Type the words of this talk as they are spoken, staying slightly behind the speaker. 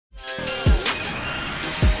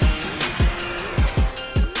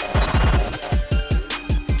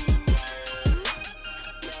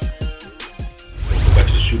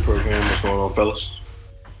What's going on, fellas?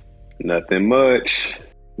 Nothing much.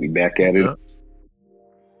 We back at it.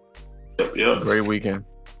 Yep. Great weekend.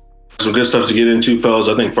 Some good stuff to get into, fellas.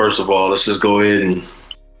 I think first of all, let's just go ahead and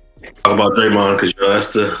talk about Draymond because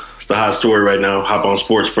that's the hot story right now. Hop on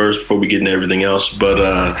sports first before we get into everything else.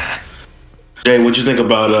 But Jay, what'd you think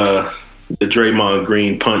about the Draymond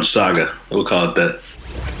Green punch saga? We'll call it that.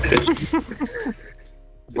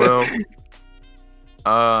 Well,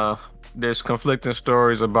 there's conflicting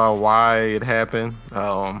stories about why it happened.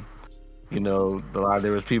 There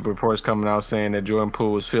was reports coming out saying that Jordan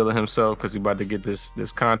Poole was feeling himself because he's about to get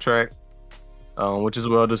this contract, which is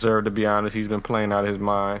well deserved, to be honest. He's been playing out of his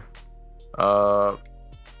mind.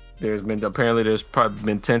 There's probably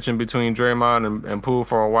been tension between Draymond and Poole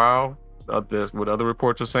for a while. What other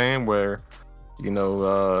reports are saying, where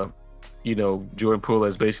Jordan Poole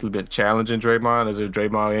has basically been challenging Draymond as if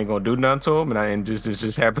Draymond ain't gonna do nothing to him, and this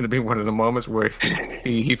just happened to be one of the moments where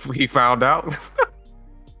he found out.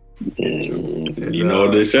 You know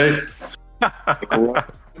what they say?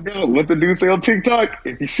 What the dude say on TikTok?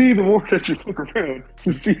 If you see the war that you look around,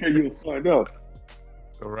 you see how you'll find out.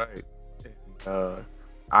 All right.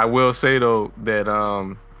 I will say though that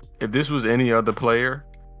if this was any other player,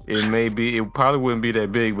 it probably wouldn't be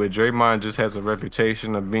that big. But Draymond just has a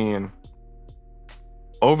reputation of being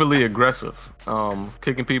overly aggressive,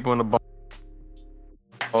 kicking people in the balls.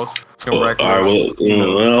 All right, hold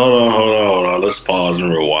on. Let's pause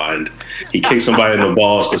and rewind. He kicked somebody in the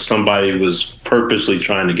balls because somebody was purposely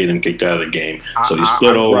trying to get him kicked out of the game. So he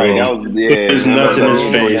stood over him, put his nuts in his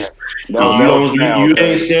face. You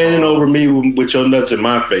ain't standing over me with your nuts in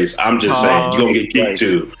my face. I'm just saying, you're going to get kicked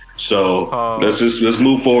too. So let's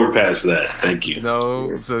move forward past that. Thank you.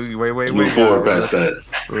 No, so wait. Move forward past that.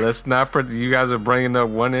 Let's not. You guys are bringing up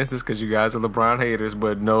one instance because you guys are LeBron haters,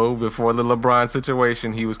 but no, before the LeBron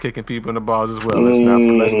situation, he was kicking people in the balls as well. Let's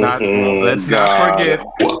not forget.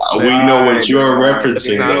 We know what you're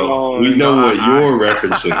referencing, though. We know what you're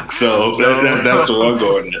referencing. So that's what I'm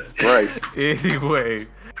going at. Right.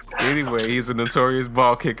 Anyway, he's a notorious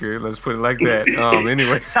ball kicker. Let's put it like that.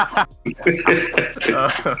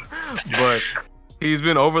 But he's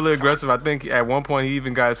been overly aggressive. I think at one point he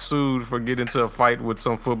even got sued for getting into a fight with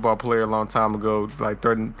some football player a long time ago,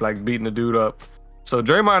 beating the dude up. So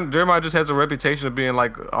Draymond just has a reputation of being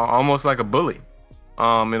almost like a bully,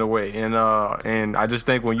 in a way. And I just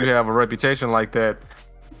think when you have a reputation like that,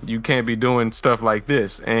 you can't be doing stuff like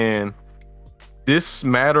this. And this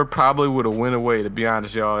matter probably would have went away, to be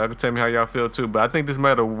honest, y'all. Y'all can tell me how y'all feel too, but I think this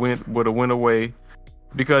matter would have went away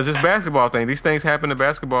because it's basketball thing. These things happen in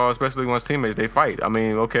basketball, especially once teammates they fight. I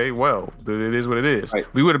mean, okay, well, it is what it is.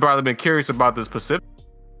 Right. We would have probably been curious about the specific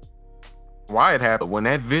why it happened when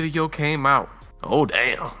that video came out. Oh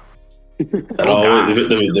damn!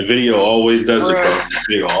 The video always does it, bro.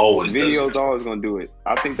 The video's always gonna do it.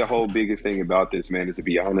 I think the whole biggest thing about this, man, is to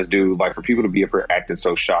be honest, dude. Like for people to be up here acting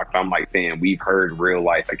so shocked, I'm like, damn, we've heard real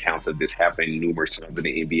life accounts of this happening numerous times in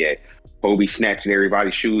the NBA. Kobe snatching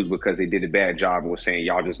everybody's shoes because they did a bad job and was saying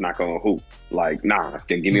y'all just not gonna hoop. Like, nah,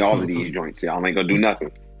 give me all of these joints. Y'all ain't gonna do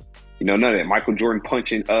nothing. None of that. Michael Jordan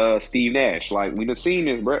punching Steve Nash. Like we done seen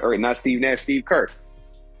this, bro. Or not Steve Nash, Steve Kerr.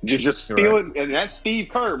 Just stealing, and that's Steve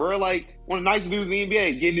Kerr, bro. Like one of the nicest dudes in the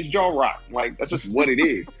NBA, getting his jaw rocked. Like that's just what it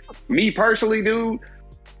is. Me personally, dude.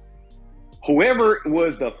 Whoever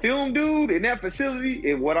was the film dude in that facility,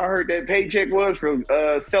 and what I heard that paycheck was from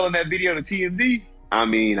selling that video to TMZ. I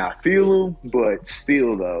mean, I feel him, but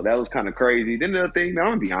still, though, that was kind of crazy. Then the other thing, man,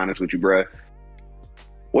 I'm gonna be honest with you, bro.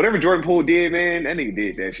 Whatever Jordan Poole did, man, that nigga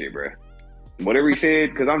did that shit, bro. Whatever he said,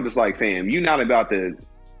 because I'm just like, fam, you not about to.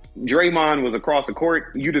 Draymond was across the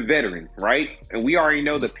court. You the veteran, right? And we already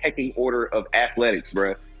know the pecking order of athletics,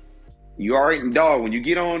 bro. You already, dog, when you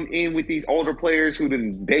get on in with these older players who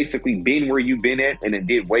done basically been where you've been at and then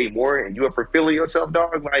did way more, and you are fulfilling yourself,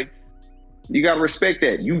 dog, like, you got to respect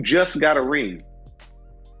that. You just got a ring.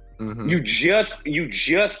 Mm-hmm. You just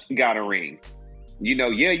got a ring.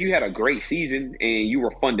 You had a great season and you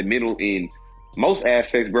were fundamental in most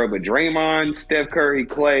aspects, bro. But Draymond, Steph Curry,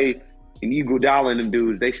 Clay, and Iguodala and them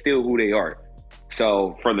dudes, they still who they are.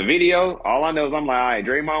 So from the video, all I know is I'm like, all right,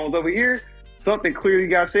 Draymond was over here. Something clearly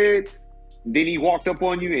got said. Then he walked up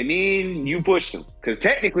on you and then you pushed him. Because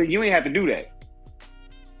technically, you ain't have to do that.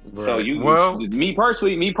 Right. So me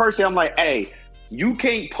personally, I'm like, hey, you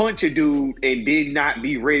can't punch a dude and then not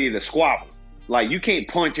be ready to squabble. Like you can't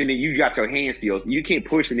punch and then you got your hands to you can't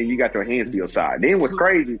push and then you got your hands to your side. Then what's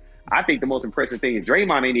crazy, I think the most impressive thing is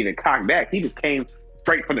Draymond ain't even cocked back. He just came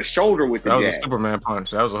straight from the shoulder with the jab. That was a Superman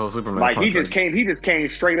punch. That was a whole Superman punch. Like he just came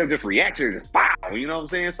straight up, just reaction, just pow. You know what I'm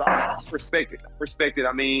saying? So I respect it.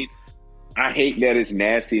 I mean, I hate that it's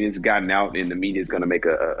nasty and it's gotten out, and the media is going to make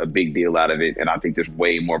a big deal out of it. And I think there's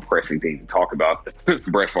way more pressing things to talk about.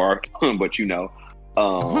 Brett Favre, but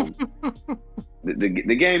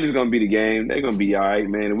the game is going to be the game. They're going to be all right,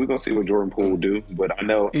 man. And we're going to see what Jordan Poole do. But I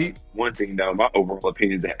know one thing, though, my overall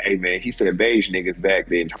opinion is that, hey, man, he said beige niggas back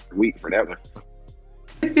the entire week for that one.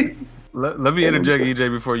 Let me interject, EJ,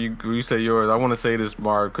 before you say yours. I want to say this,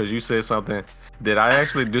 Mark, because you said something that I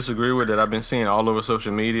actually disagree with that I've been seeing all over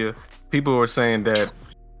social media. People were saying that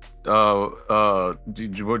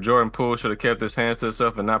Jordan Poole should have kept his hands to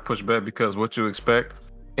himself and not push back because what you expect.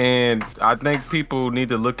 And I think people need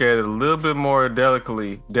to look at it a little bit more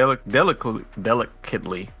delicately. To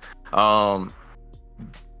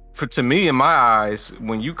me, in my eyes,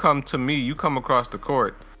 when you come to me, you come across the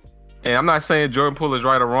court. And I'm not saying Jordan Poole is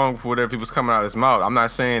right or wrong for whatever he was coming out of his mouth. I'm not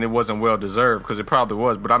saying it wasn't well deserved because it probably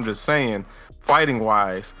was. But I'm just saying, fighting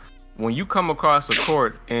wise, when you come across the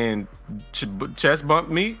court and chest bump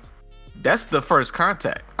me, that's the first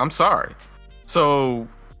contact. I'm sorry. So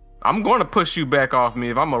I'm going to push you back off me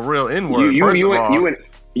if I'm a real N-word.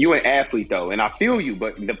 You an athlete, though, and I feel you.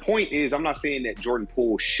 But the point is, I'm not saying that Jordan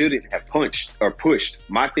Poole shouldn't have punched or pushed.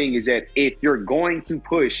 My thing is that if you're going to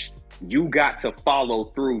push, you got to follow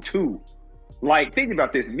through too. Like, think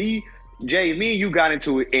about this. Me and you got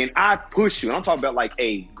into it, and I pushed you. And I'm talking about like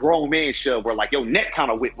a grown man shove where like your neck kind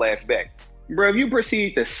of whiplash back. Bro, if you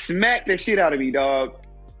proceed to smack the shit out of me, dog,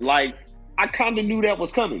 like I kind of knew that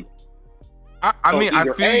was coming. I mean, I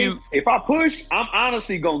feel you. If I push, I'm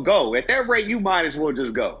honestly gonna go. At that rate, you might as well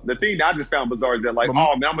just go. The thing that I just found bizarre is that like,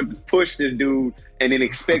 oh man, I'm gonna just push this dude and then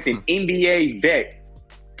expect an NBA vet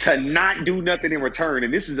to not do nothing in return.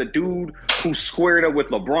 And this is a dude who squared up with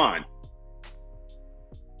LeBron.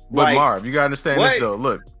 But like, Marv, you gotta understand this though.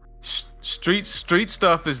 Look, street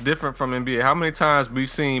stuff is different from NBA. How many times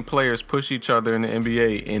we've seen players push each other in the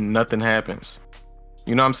NBA and nothing happens?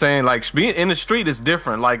 You know what I'm saying? Like being in the street is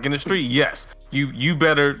different. Like in the street, yes, you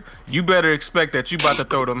better expect that you about to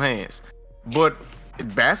throw them hands. But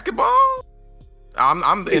basketball,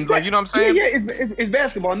 like, you know what I'm saying? Yeah, it's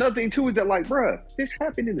basketball. Another thing too is that like, bruh, this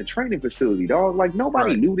happened in the training facility, dog. Like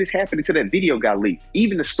nobody knew this happened until that video got leaked.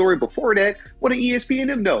 Even the story before that, what did ESPN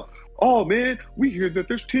them know? Oh man, we hear that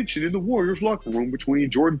there's tension in the Warriors locker room between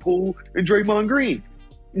Jordan Poole and Draymond Green.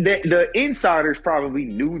 The insiders probably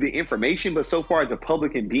knew the information, but so far as the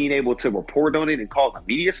public and being able to report on it and cause a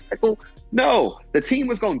media cycle, no. The team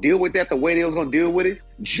was going to deal with that the way they was going to deal with it,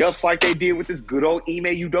 just like they did with this good old Ime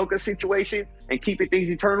Udoka situation and keeping things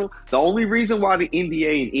eternal. The only reason why the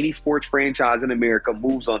NBA and any sports franchise in America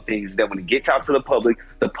moves on things is that when it gets out to the public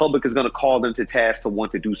is going to call them to task to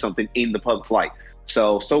want to do something in the public light.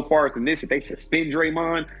 So far as in this, if they suspend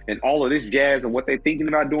Draymond and all of this jazz and what they're thinking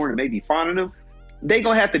about doing and maybe finding them, they're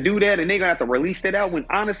going to have to do that and they're going to have to release that out when,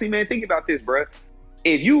 honestly, man, think about this, bro.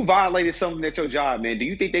 If you violated something at your job, man, do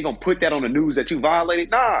you think they're going to put that on the news that you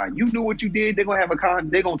violated? Nah, you knew what you did. They're going to have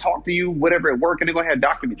they're going to talk to you, whatever at work, and they're going to have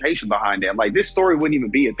documentation behind that. Like, this story wouldn't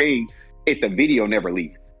even be a thing if the video never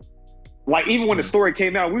leaked. Like, even when the story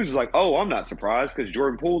came out, we was just like, oh, I'm not surprised because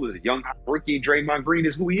Jordan Poole is a young rookie and Draymond Green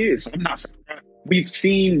is who he is. So I'm not surprised. We've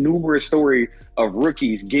seen numerous stories of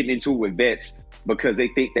rookies getting into it with vets because they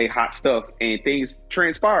think they hot stuff and things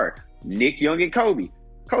transpire. Nick Young and Kobe.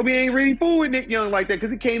 Kobe ain't really fool with Nick Young like that because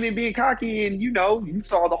he came in being cocky and, you know, you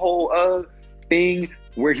saw the whole thing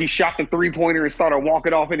where he shot the three-pointer and started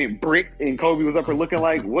walking off and it bricked and Kobe was up there looking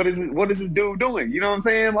like, what is this dude doing? You know what I'm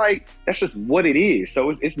saying? Like, that's just what it is.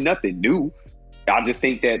 So it's nothing new. I just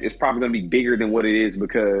think that it's probably going to be bigger than what it is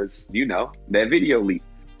because, you know, that video leaked.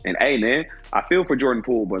 And hey, man, I feel for Jordan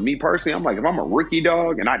Poole, but me personally, I'm like, if I'm a rookie,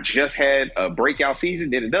 dog, and I just had a breakout season,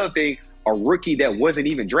 then another thing, a rookie that wasn't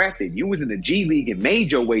even drafted, you was in the G League and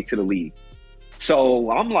made your way to the league. So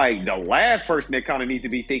I'm like, the last person that kind of needs to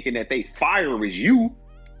be thinking that they fire is you.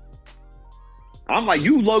 I'm like,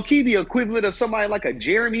 you low-key the equivalent of somebody like a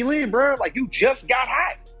Jeremy Lin, bro. Like, you just got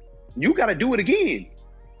hot. You got to do it again.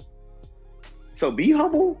 So be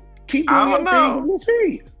humble. Keep doing your thing. We'll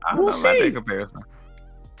see. We'll see.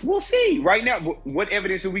 We'll see. Right now, what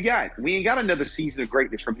evidence do we got? We ain't got another season of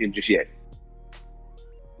greatness from him just yet.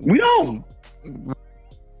 We don't.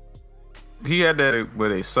 He had that where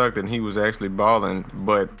they sucked and he was actually balling.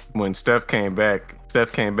 But when Steph came back,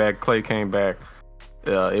 Clay came back.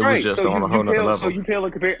 It was just on a whole nother level. So you pale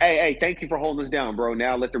and compare. Hey, thank you for holding us down, bro.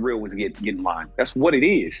 Now let the real ones get in line. That's what it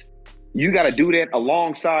is. You got to do that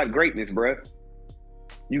alongside greatness, bro.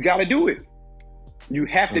 You got to do it. You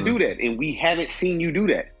have to do that, and we haven't seen you do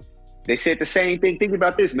that. They said the same thing. Think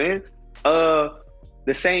about this, man.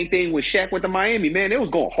 The same thing with Shaq with the Miami, man. It was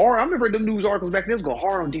going hard. I remember the news articles back then. It was going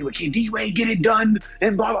hard on D-Wade. Can D-Wade get it done?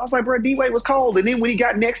 And blah, blah. I was like, bro, D-Wade was cold. And then when he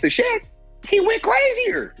got next to Shaq, he went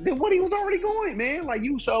crazier than what he was already going, man. Like,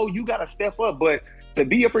 you got to step up. But to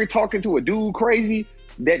be up here talking to a dude crazy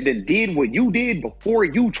that did what you did before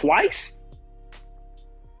you twice,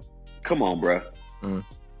 come on, bro.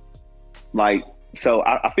 Like, so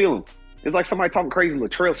I feel him. It's like somebody talking crazy to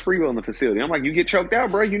Latrell Sprewell in the facility. I'm like, you get choked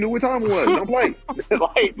out, bro. You knew what time it was. Don't play.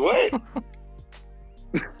 Like, what?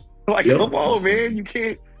 Like, come on, man. You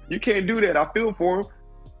can't do that. I feel for him.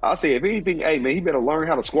 I say, if anything, hey, man, he better learn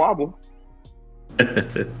how to squabble. You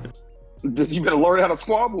better learn how to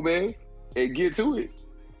squabble, man, and get to it.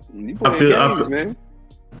 You I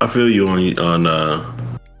feel you on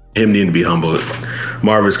him needing to be humble.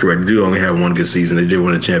 Marvin's correct. They do only have one good season. They did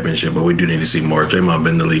win a championship, but we do need to see more. Draymond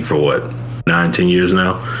been in the league for what, 9-10 years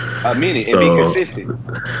now? A minute, and be consistent.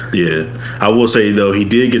 Yeah. I will say, though, he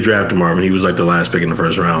did get drafted, Marvin. He was like the last pick in the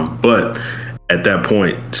first round. But at that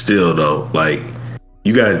point, still, though, like,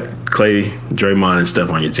 you got Clay, Draymond, and Steph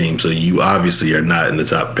on your team, so you obviously are not in the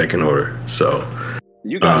top pecking order. So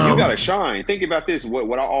you got to shine. Think about this.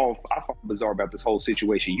 What I find bizarre about this whole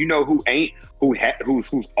situation. You know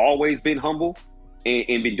who's always been humble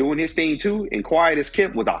and been doing his thing too, and quiet as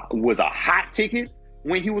kept, was a hot ticket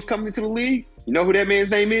when he was coming into the league. You know who that man's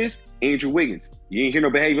name is? Andrew Wiggins. You ain't hear no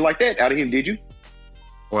behavior like that out of him, did you?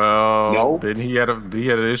 Well, no. Then he had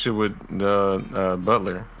an issue with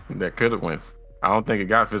Butler that could have went. I don't think it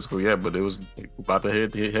got physical yet, but it was about to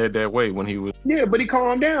head that way when he was. Yeah, but he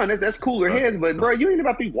calmed down. That's cooler heads. But bro, you ain't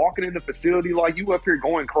about to be walking in the facility like you up here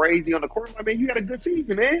going crazy on the court. I mean, you had a good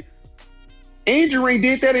season, man. Andrew ain't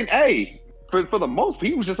did that in for the most part.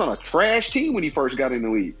 He was just on a trash team when he first got in the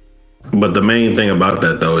league. But the main thing about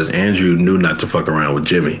that though is Andrew knew not to fuck around with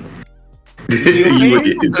Jimmy.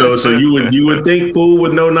 So you would think Poole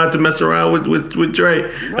would know not to mess around with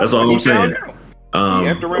Dre. That's all I'm saying. He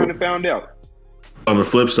after around and found out. On the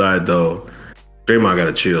flip side, though, Draymond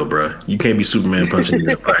gotta chill, bro. You can't be Superman punching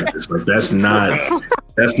in practice. Like that's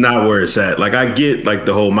not where it's at. Like I get like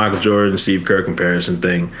the whole Michael Jordan, Steve Kerr comparison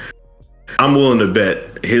thing. I'm willing to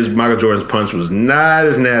bet his Michael Jordan's punch was not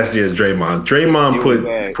as nasty as Draymond. Draymond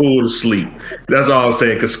put Poole to sleep. That's all I'm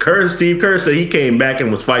saying. Because Steve Kerr said he came back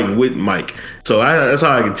and was fighting with Mike. So that's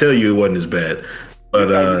how I can tell you it wasn't as bad. But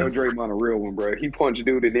Draymond a real one, bro. He punched a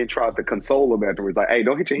dude and then tried to console him afterwards. Like, hey,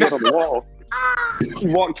 don't hit your head on the wall. He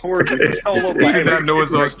walked towards him. Console him. He did not know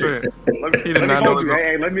his own strength. He did not know his own.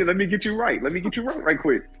 Hey, let me get you right. Let me get you right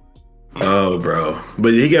quick. Oh, bro.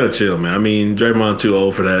 But he got to chill, man. I mean, Draymond too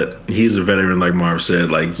old for that. He's a veteran, like Marv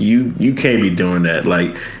said. Like, you can't be doing that.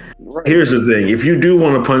 Like, here's the thing. If you do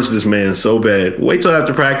want to punch this man so bad, wait till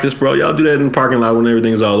after practice, bro. Y'all do that in the parking lot when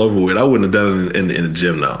everything's all over with. I wouldn't have done it in the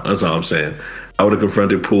gym now. That's all I'm saying. I would have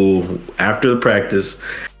confronted Poole after the practice.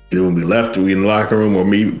 Either we'll be left in the locker room or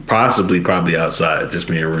me probably outside, just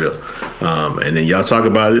being real. And then y'all talk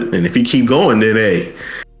about it. And if he keep going, then, hey,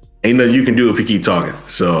 ain't nothing you can do if he keep talking.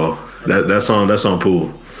 So that's on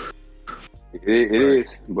Poole. It is,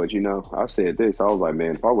 but I said this. I was like,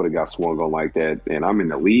 man, if I would have got swung on like that, and I'm in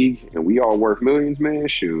the league, and we all worth millions, man,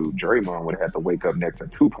 shoot, Draymond would have had to wake up next to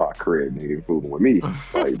Tupac crib, nigga, fooling with me.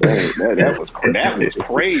 Like, that was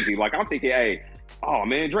crazy. Like, I'm thinking, hey, oh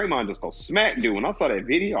man, Draymond just go smack dude. When I saw that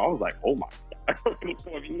video, I was like, oh my god,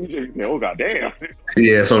 oh goddamn.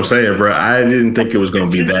 Yeah, so I'm saying, bro, I didn't think it was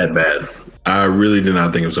gonna be that bad. I really did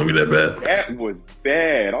not think it was gonna be that bad. That was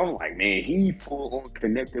bad. I was like, man, he full on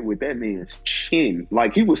connected with that man's chin.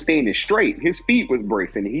 Like he was standing straight. His feet was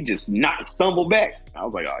bracing. And he just stumbled back. I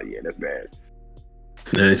was like, oh yeah, that's bad.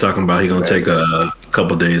 And then he's talking about he's gonna take a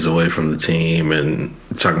couple days away from the team, and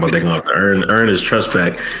talking about they're gonna have to earn his trust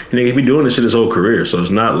back. And he be doing this shit his whole career, so it's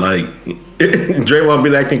not like Draymond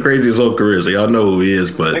been acting crazy his whole career. So y'all know who he is,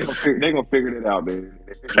 but they're gonna figure it out, man.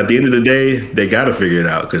 At the end of the day, they gotta figure it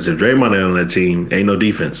out because if Draymond ain't on that team, ain't no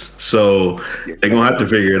defense. So they're gonna have to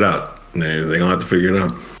figure it out. They're gonna have to figure it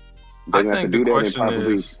out. They're gonna have to do that and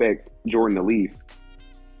probably expect Jordan to leave.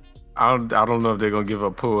 I don't know if they're gonna give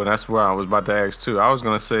up Poole, and that's where I was about to ask too. I was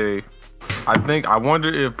gonna say, I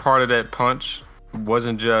wonder if part of that punch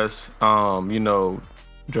wasn't just Draymond,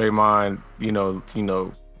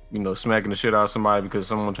 smacking the shit out of somebody because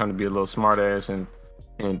someone trying to be a little smart ass and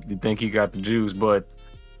you think he got the juice, but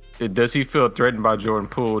does he feel threatened by Jordan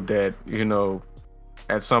Poole that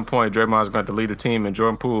at some point Draymond's going to lead the team and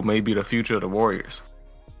Jordan Poole may be the future of the Warriors?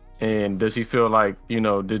 And does he feel like did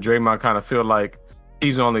Draymond kind of feel like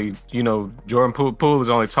he's only, Jordan Poole is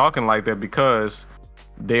only talking like that because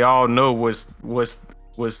they all know what's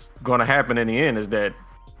going to happen in the end is that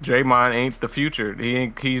Draymond ain't the future.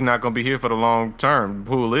 He's not gonna be here for the long term.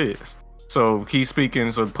 Poole is. So he's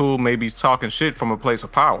speaking. So Poole maybe talking shit from a place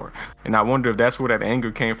of power, and I wonder if that's where that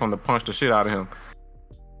anger came from to punch the shit out of him.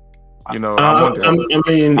 You know, I wonder. I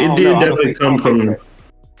mean, it did definitely come from.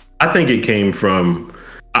 I think it came from.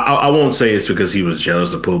 I won't say it's because he was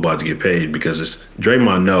jealous of Poole about to get paid, because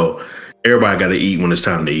Draymond know everybody got to eat when it's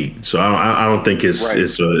time to eat. So I don't think it's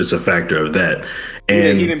a factor of that.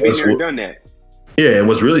 And he didn't be there and done that. Yeah, and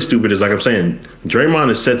what's really stupid is, like I'm saying, Draymond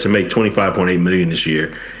is set to make $25.8 million this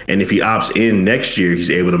year, and if he opts in next year, he's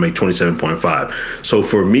able to make $27.5. So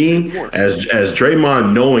for me, as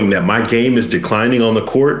Draymond, knowing that my game is declining on the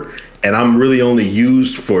court and I'm really only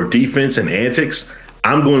used for defense and antics,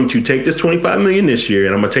 I'm going to take this $25 million this year,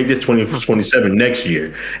 and I'm going to take this 27 next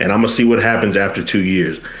year, and I'm going to see what happens after 2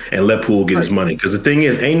 years and let Poole get his money. Because the thing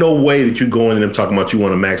is, ain't no way that you go in and them talking about you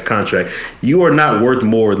want a max contract. You are not worth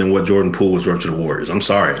more than what Jordan Poole was worth to the Warriors. I'm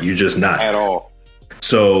sorry. You're just not. At all.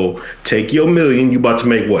 So take your million. You about to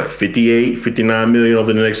make what, 58, 59 million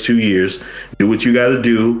over the next 2 years. Do what you got to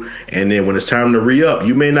do. And then when it's time to re-up,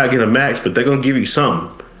 you may not get a max, but they're going to give you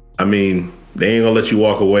something. I mean, they ain't gonna let you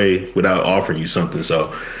walk away without offering you something.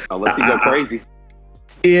 So unless he go crazy.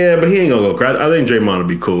 Yeah, but he ain't gonna go crazy. I think Draymond will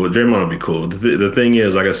be cool. The thing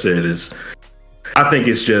is, like I said, I think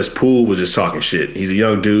it's just Poole was just talking shit. He's a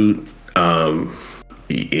young dude.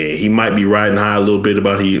 He might be riding high a little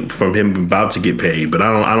bit from him about to get paid, but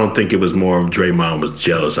I don't think it was more of Draymond was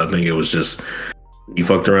jealous. I think it was just he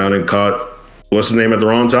fucked around and caught what's his name at the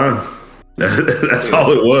wrong time. That's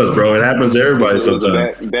all it was, bro. It happens to everybody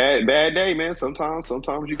sometimes. Bad day, man. Sometimes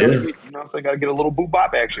you gotta get, gotta get a little boot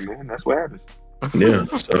bop action, man. That's what happens. Yeah.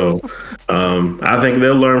 So I think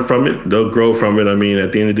they'll learn from it. They'll grow from it. I mean,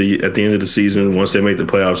 at the end of the season, once they make the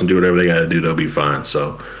playoffs and do whatever they gotta do, they'll be fine.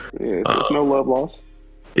 So yeah, there's no love lost.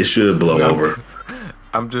 It should blow over.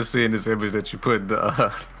 I'm just seeing this image that you put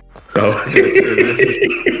Oh. Hey,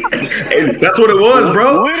 that's what it was,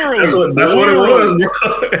 bro. Literally. That's what it was,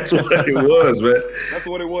 bro. That's what it was, man. That's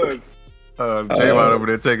what it was. Draymond over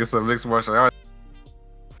there taking some mixed martial arts.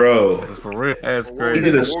 Bro. This is for real. That's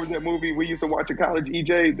crazy. What was that movie we used to watch in college,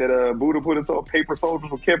 EJ, that Buddha put us on Paper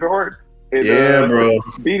Soldiers with Kevin Hart? And, bro.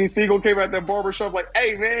 Beanie Siegel came out that barbershop like,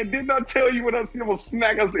 hey, man, didn't I tell you when I seen him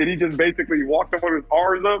smack us? And he just basically walked up on his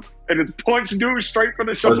arms up and just punched dude straight from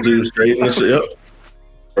the shoulder. Yep.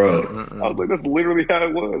 Bro. I was like, that's literally how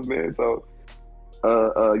it was, man. So,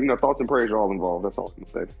 thoughts and prayers are all involved. That's all I'm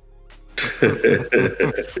going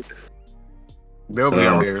to say. They'll be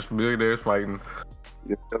out there. Millionaires fighting.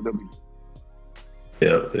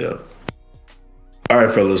 Yeah. All right,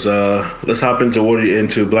 fellas. Let's hop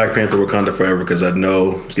into Black Panther: Wakanda Forever, because I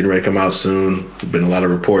know it's getting ready to come out soon. There's been a lot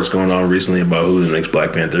of reports going on recently about who the next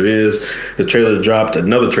Black Panther is.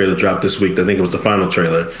 Another trailer dropped this week. I think it was the final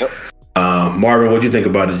trailer. Yep. Marvin, what do you think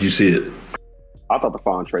about it? Did you see it? I thought the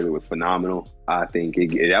final trailer was phenomenal. I think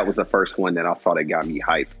that was the first one that I saw that got me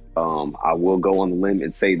hyped. I will go on the limb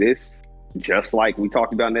and say this, just like we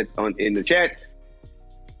talked about in the chat.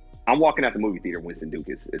 I'm walking out the movie theater. Winston Duke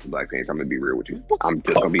is Black Panther. I'm gonna be real with you. I'm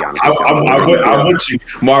just gonna be honest. I'm with you,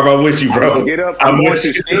 Marv. I'm with you, bro. I'm get up. I'm going to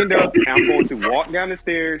stand up. And I'm going to walk down the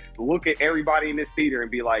stairs, look at everybody in this theater,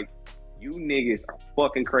 and be like, "You niggas are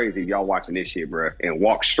fucking crazy. Y'all watching this shit, bro?" And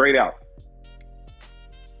walk straight out.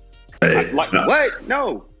 Hey, what?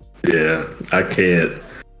 No. Yeah, I can't.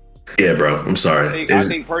 Yeah, bro. I'm sorry. I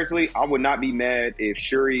think personally, I would not be mad if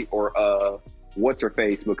Shuri or what's her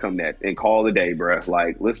face become that and call it a day, bro.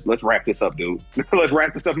 Like, let's wrap this up, dude. Let's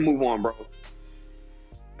wrap this up and move on, bro.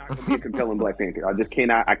 Not gonna be a compelling Black Panther. I just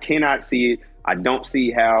cannot. I cannot see it. I don't see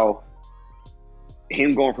how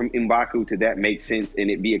him going from M'Baku to that makes sense and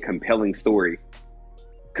it be a compelling story.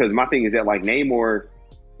 Because my thing is that, like, Namor,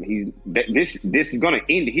 this is gonna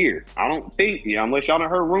end here. I don't think, unless y'all done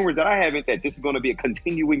heard rumors that I haven't, that this is gonna be a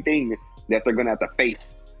continuing thing that they're gonna have to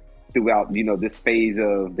face throughout, this phase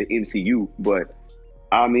of the MCU. But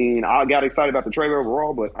I mean, I got excited about the trailer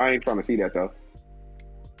overall, but I ain't trying to see that though.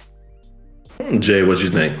 Jay, what you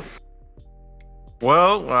think?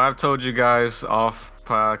 Well, I've told you guys off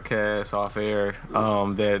podcast, off air,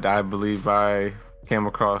 that I believe I came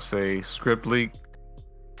across a script leak.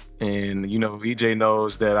 And, EJ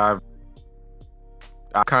knows that I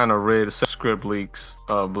kind of read script leaks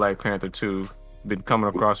of Black Panther 2. Been coming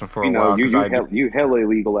across them for a while. You hella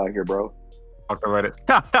illegal out here, bro. Okay, Reddit.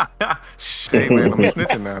 Hey, man, don't be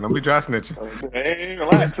snitching now. Don't be dry snitching. Hey,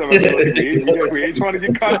 relax. We ain't trying to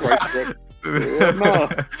get copyrighted, bro. No.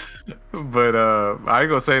 But I ain't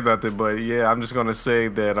gonna say nothing. But yeah, I'm just gonna say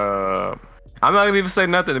that I'm not gonna even say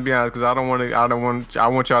nothing, to be honest, because I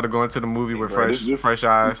want y'all to go into the movie with fresh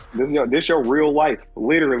eyes. This your real life,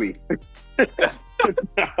 literally.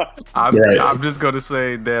 I'm just gonna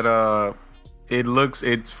say that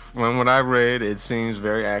from what I've read, it seems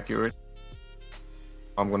very accurate.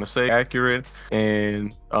 I'm gonna say accurate,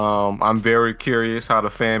 and I'm very curious how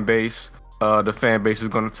the fan base is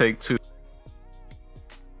gonna take to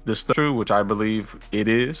this true, which I believe it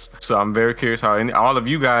is. So I'm very curious how all of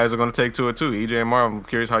you guys are going to take to it too. EJ and Marv, I'm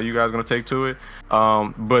curious how you guys are going to take to it.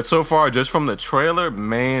 But so far, just from the trailer,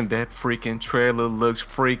 man, that freaking trailer looks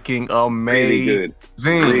freaking amazing.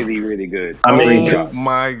 Really, really good. I mean, oh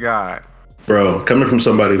my God. Bro, coming from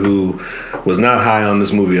somebody who was not high on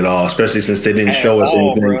this movie at all, especially since they didn't show us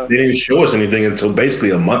anything. Bro. They didn't show us anything until basically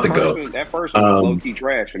a month ago. That first one was low-key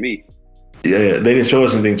trash for me. Yeah, they didn't show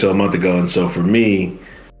us anything until a month ago, and so for me,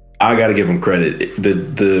 I got to give them credit.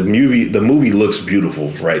 The movie looks beautiful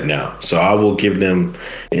right now, so I will give them.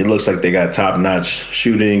 It looks like they got top-notch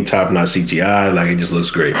shooting, top-notch CGI. Like, it just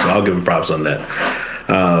looks great. So I'll give them props on that.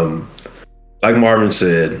 Like Marvin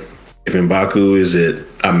said, if M'Baku is it,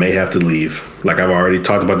 I may have to leave. Like, I've already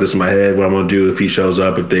talked about this in my head. What I'm gonna do if he shows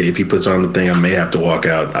up, if he puts on the thing, I may have to walk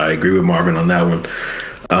out. I agree with Marvin on that one.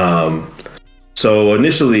 So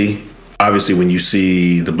initially, obviously, when you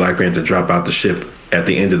see the Black Panther drop out the ship at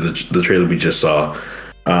the end of the trailer we just saw,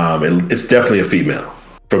 it's definitely a female.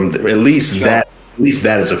 From at least that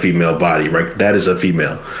is a female body, right? That is a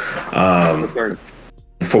female.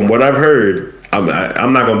 From what I've heard, I'm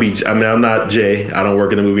not gonna be. I mean, I'm not Jay. I don't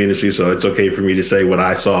work in the movie industry, so it's okay for me to say what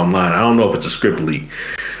I saw online. I don't know if it's a script leak,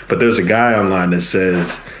 but there's a guy online that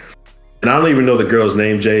says, and I don't even know the girl's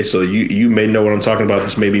name, Jay. So you may know what I'm talking about.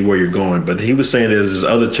 This may be where you're going, but he was saying there's this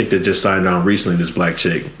other chick that just signed on recently. This black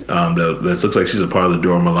chick that looks like she's a part of the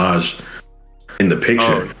Dora Milaje in the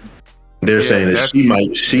picture. They're saying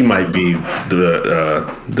that she might be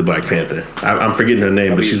the Black Panther. I'm forgetting her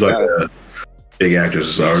name, but she's like a big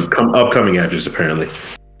actress or upcoming actress apparently.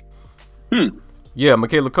 Yeah,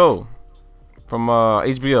 Michaela Cole from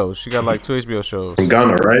HBO. She got like 2 HBO shows. From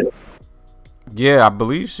Ghana, right? Yeah, I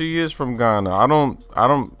believe she is from Ghana.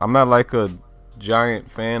 I'm not like a giant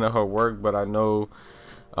fan of her work, but I know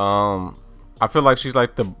I feel like she's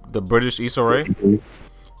like the British Issa Rae.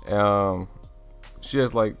 She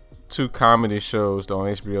has like 2 comedy shows on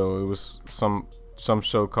HBO. It was some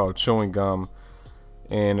show called Chewing Gum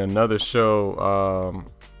and another show,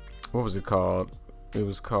 what was it called? It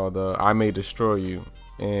was called I May Destroy You.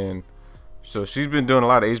 And so she's been doing a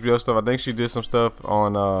lot of HBO stuff. I think she did some stuff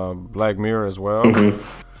on Black Mirror as well.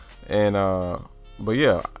 And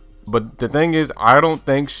but the thing is, I don't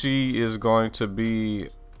think she is going to be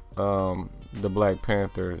the Black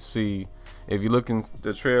Panther. See, if you look in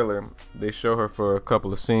the trailer, they show her for a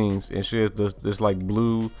couple of scenes, and she has this like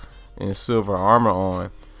blue and silver armor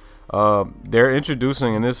on. They're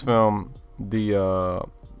introducing in this film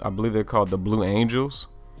I believe they're called the Blue Angels,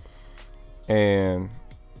 and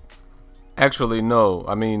actually no,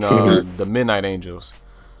 I mean the Midnight Angels,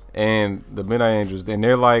 and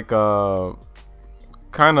they're like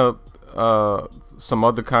kind of some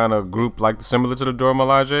other kind of group like similar to the Dora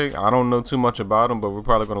Milaje. I don't know too much about them, but we're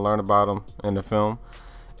probably going to learn about them in the film.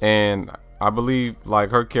 And I believe like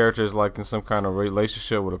her character is like in some kind of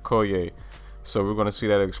relationship with Okoye, so we're going to see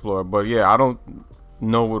that explored. But yeah, I don't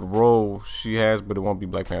know what role she has, but it won't be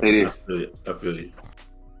Black Panther. It is. I feel you.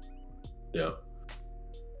 Yeah,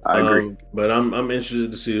 I agree. But I'm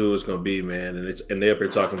interested to see who it's gonna be, man. And they're up here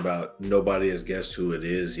talking about nobody has guessed who it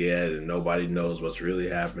is yet, and nobody knows what's really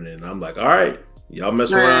happening. And I'm like, all right, y'all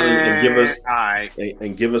mess around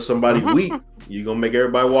and give us somebody weak. You gonna make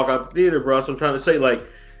everybody walk out the theater, bro. So I'm trying to say, like,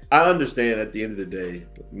 I understand at the end of the day,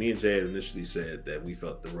 me and Jay had initially said that we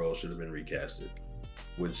felt the role should have been recasted,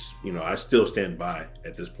 which, you know, I still stand by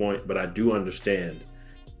at this point, but I do understand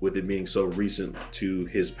with it being so recent to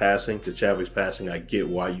his passing, to Chadwick's passing, I get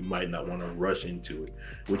why you might not want to rush into it,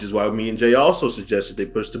 which is why me and Jay also suggested they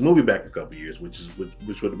push the movie back a couple years, which would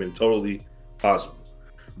have been totally possible.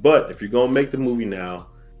 But if you're going to make the movie now,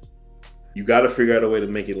 you got to figure out a way to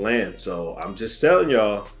make it land. So I'm just telling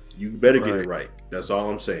y'all, you better get it right. That's all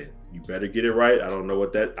I'm saying. You better get it right. I don't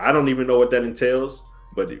even know what that entails,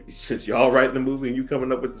 but since y'all writing the movie and you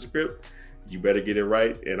coming up with the script, you better get it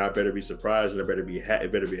right, and I better be surprised, and it better be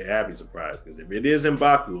a happy surprise. Because if it is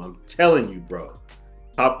M'Baku, I'm telling you, bro,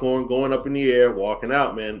 popcorn going up in the air, walking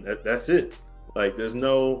out, man. That's it. Like,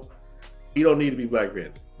 he don't need to be Black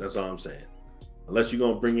Panther. That's all I'm saying. Unless you're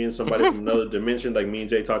gonna bring in somebody from another dimension, like me and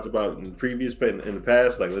Jay talked about in the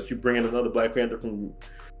past. Like, unless you bring in another Black Panther from,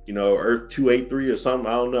 you know, Earth 283 or something.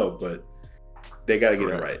 I don't know, but they gotta get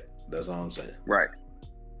it right. That's all I'm saying. Right.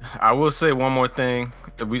 I will say one more thing.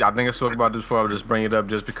 I think I spoke about this before. I'll just bring it up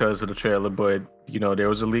just because of the trailer. But there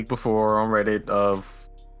was a leak before on Reddit of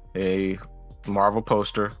a Marvel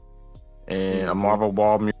poster and a Marvel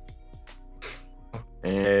wall mural,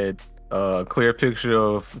 and a clear picture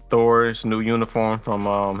of Thor's new uniform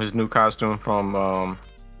from his new costume from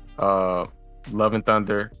Love and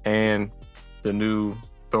Thunder, and the new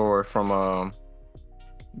Thor from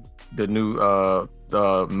the new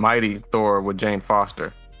the Mighty Thor with Jane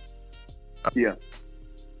Foster. Yeah.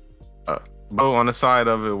 On the side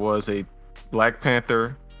of it was a Black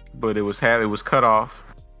Panther, but it was cut off,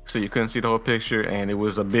 so you couldn't see the whole picture, and it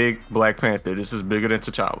was a big Black Panther. This is bigger than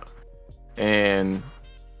T'Challa, and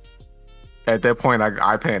at that point,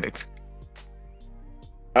 I panicked.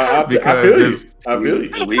 I feel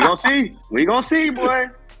you. We gonna see, boy.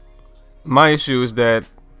 My issue is that,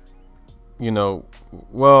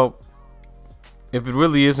 well, if it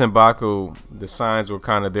really is M'Baku, the signs were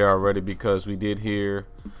kind of there already, because we did hear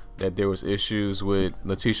that there was issues with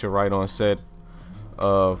Letitia Wright on set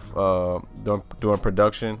of during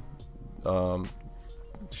production.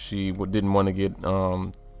 She didn't want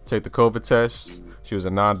to take the COVID test. She was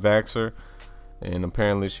a non-vaxxer, and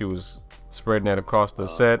apparently she was spreading that across the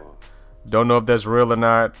set. Don't know if that's real or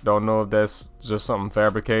not. Don't know if that's just something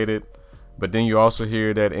fabricated. But then you also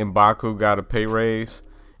hear that M'Baku got a pay raise,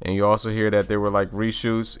 and you also hear that there were like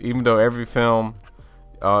reshoots, even though every film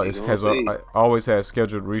always has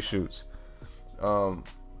scheduled reshoots. I'm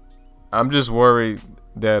just worried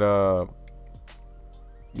that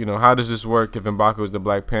how does this work if M'Baku is the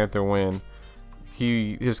Black Panther when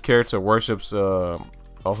his character worships a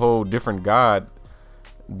whole different god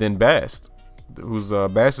than Bast,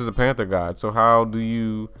 Bast is a Panther god. So how do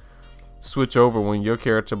you switch over when your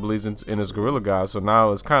character believes in his gorilla god? So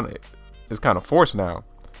now it's kind of forced now.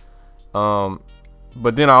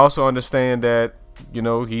 But then I also understand that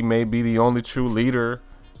he may be the only true leader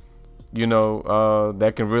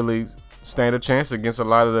that can really stand a chance against a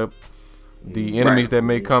lot of the enemies that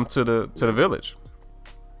may come to the village.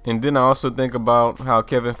 And then I also think about how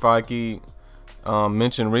Kevin Feige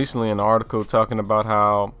mentioned recently in an article talking about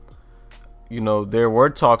how there were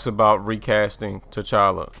talks about recasting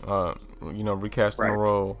T'Challa, recasting the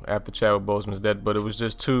role after Chadwick Boseman's dead, but it was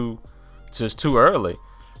just too early.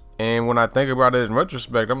 And when I think about it in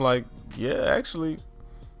retrospect, I'm like, yeah, actually,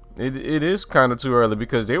 it is kind of too early,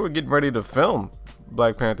 because they were getting ready to film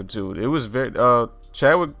Black Panther 2. It was very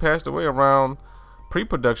Chadwick passed away around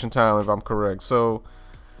pre-production time, if I'm correct. So,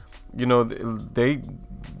 they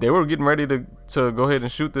were getting ready to go ahead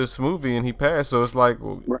and shoot this movie, and he passed. So it's like,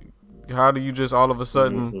 how do you just all of a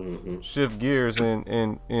sudden shift gears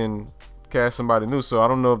and cast somebody new? So I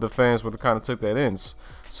don't know if the fans would have kind of took that in.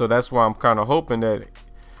 So that's why I'm kind of hoping that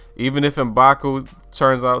even if M'Baku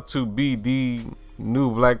turns out to be the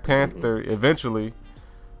new Black Panther eventually,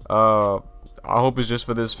 I hope it's just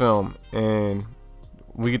for this film, and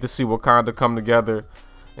we get to see Wakanda come together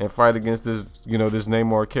and fight against this, this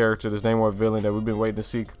Namor character, this Namor villain that we've been waiting to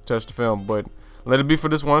see touch the film. But let it be for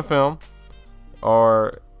this one film,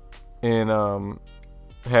 have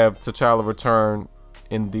T'Challa return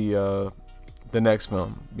in the next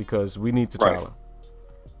film, because we need T'Challa. Right.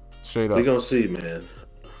 Straight up. We gonna see, man.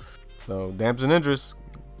 So Damson Idris,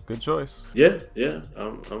 good choice. Yeah,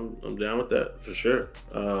 I'm down with that for sure.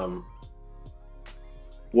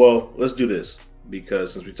 Well, let's do this,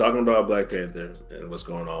 because since we're talking about Black Panther and what's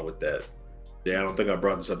going on with that, I don't think I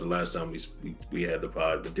brought this up the last time we had the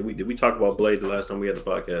pod. But did we talk about Blade the last time we had the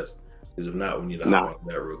podcast? Because if not, we need to hop on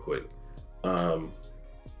that real quick.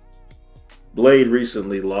 Blade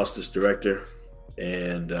recently lost its director,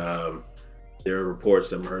 and there are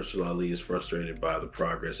reports that Mahershala Ali is frustrated by the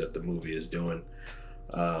progress that the movie is doing.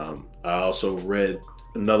 I also read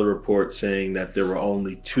another report saying that there were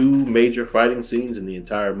only 2 major fighting scenes in the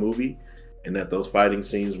entire movie, and that those fighting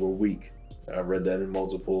scenes were weak. I read that in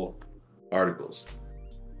multiple articles.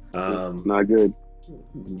 Not good.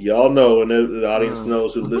 Y'all know, and the audience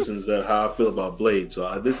knows who listens, that how I feel about Blade.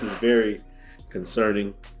 So this is very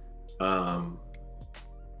concerning.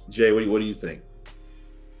 Jay, what do you think?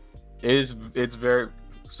 It's very.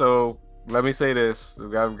 So let me say this.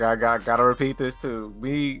 Gotta repeat this too.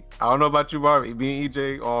 I don't know about you, Marvin. Me and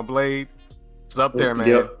EJ on Blade. It's up there, man.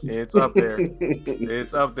 Yep. It's up there.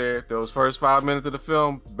 It's up there. Those first 5 minutes of the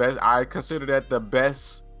film, I consider that the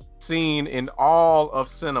best scene in all of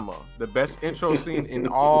cinema. The best intro scene in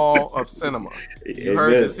all of cinema. You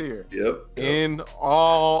heard this here. Yep. In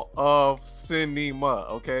all of cinema,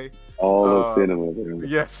 okay? All of cinema. Man.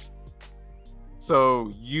 Yes.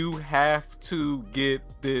 So you have to get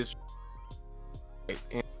this.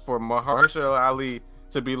 And for Mahershala Ali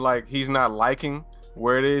to be like, he's not liking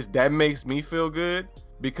where it is, that makes me feel good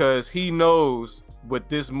because he knows with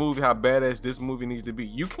this movie how badass this movie needs to be.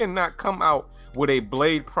 You cannot come out with a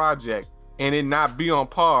Blade project and it not be on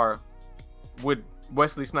par with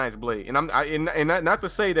Wesley Snipes' Blade. And not to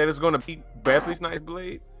say that it's going to be Wesley Snipes'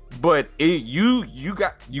 Blade, but you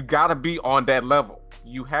gotta be on that level.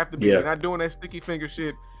 You have to be. You're not doing that sticky finger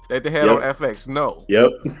shit that they had on FX. No. Yep.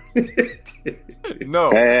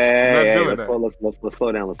 No. Hey, let's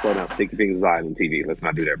slow down. Sticky fingers is live on TV. Let's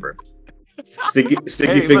not do that, bro.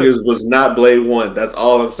 Sticky Fingers was not Blade 1. That's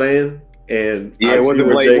all I'm saying. And yeah, it wasn't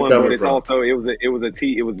Blade 1, but it's also it was a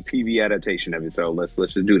TV adaptation of it. So let's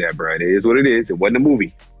just do that, bro. It is what it is. It wasn't a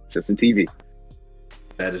movie, just a TV.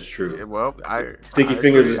 That is true. Yeah, well, Sticky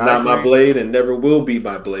Fingers is not my Blade and never will be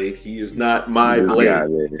my Blade. He is not my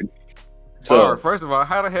Blade. So first of all,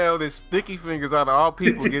 how the hell did Sticky Fingers out of all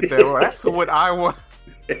people get that? Well, that's what I want.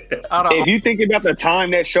 If you think about the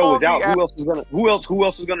time that show was out, who else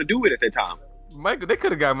was gonna do it at that time? They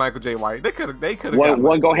could have got Michael J. White. They could have.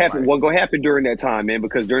 What gonna happen during that time, man?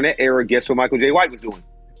 Because during that era, guess what Michael J. White was doing?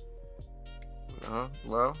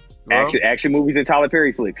 Well, action movies and Tyler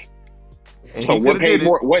Perry flicks. So what paid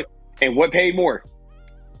more? What paid more?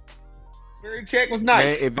 Perry check was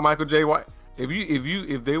nice. Man, if Michael J. White.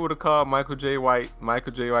 If they would have called Michael J. White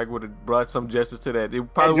would have brought some justice to that.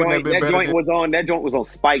 It probably wouldn't have been better. That joint was on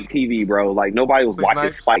Spike TV, bro. Like nobody was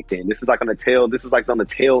watching Spike then. This is like on the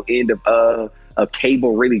tail end of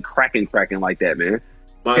cable really cracking like that, man.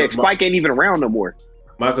 Spike ain't even around no more.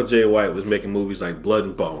 Michael J. White was making movies like Blood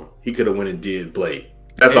and Bone. He could have went and did Blade.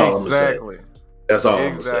 That's all I'm gonna say. That's all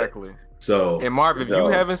I'm gonna say. So, and Marv, if you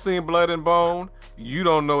haven't seen Blood and Bone, you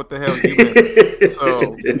don't know what the hell you've been.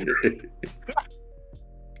 So,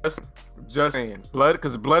 just saying,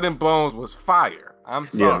 because Blood and Bones was fire. I'm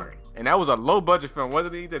sorry, and that was a low budget film. What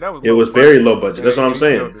did he do? It was very low budget. That's what I'm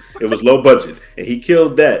saying. It was low budget, and he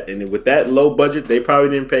killed that. And with that low budget, they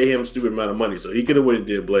probably didn't pay him a stupid amount of money, so he could have went and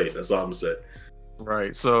did Blade. That's all I'm saying.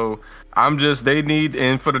 Right. So they need,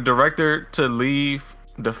 and for the director to leave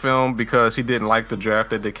the film because he didn't like the draft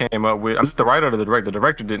that they came up with. I'm just the writer or the director. The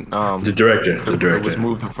director didn't. The director was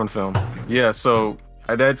moved from film. Yeah. So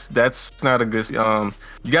that's not a good.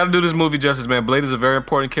 You got to do this movie justice, man. Blade is a very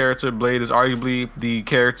important character. Blade is arguably the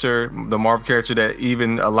Marvel character that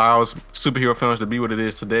even allows superhero films to be what it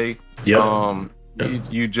is today. Yep.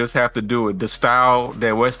 You just have to do it. The style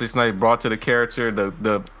that Wesley Snipes brought to the character,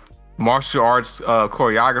 the martial arts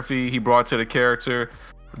choreography he brought to the character.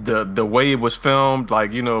 The way it was filmed,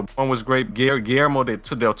 like, one was great. Guillermo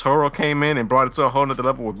del Toro came in and brought it to a whole nother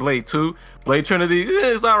level with Blade 2. Blade Trinity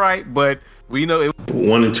is all right, but we know it.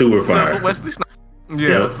 1 and 2 were fire. Wesley Snipes.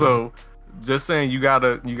 Yeah, so just saying, you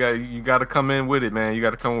gotta come in with it, man. You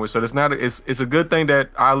gotta come with it. So it's a good thing that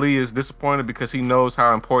Ali is disappointed because he knows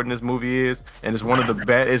how important this movie is, and it's one of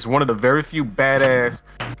the very few badass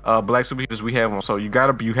black superheroes we have on. So you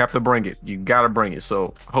have to bring it. You gotta bring it.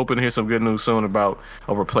 So hoping to hear some good news soon about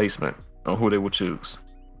a replacement on who they will choose.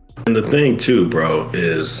 And the thing too, bro,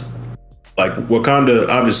 is like Wakanda.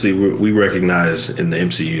 Obviously, we recognize in the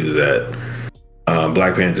MCU that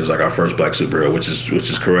Black Panther is like our first black superhero, which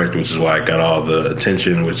is correct, which is why it got all the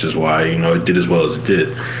attention, which is why it did as well as it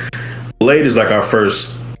did. Blade is like our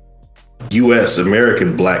first U.S.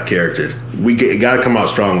 American black character. We got to come out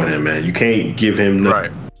strong with him, man. You can't give him no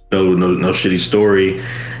shitty story.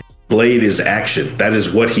 Blade is action. That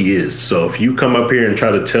is what he is. So if you come up here and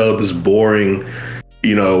try to tell this boring,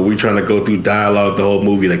 we trying to go through dialogue the whole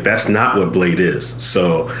movie, like that's not what Blade is.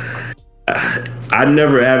 So I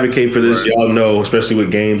never advocate for this, y'all know, especially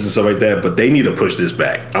with games and stuff like that, but they need to push this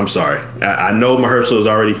back. I'm sorry. I know Mahershala is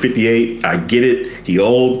already 58. I get it. He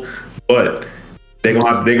old, but they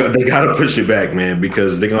got to push it back, man,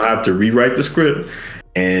 because they're going to have to rewrite the script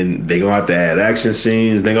and they're going to have to add action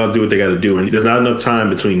scenes. They're going to do what they got to do. And there's not enough time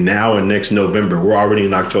between now and next November. We're already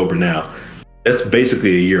in October now. That's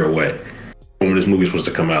basically a year away from when this movie's supposed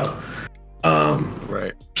to come out.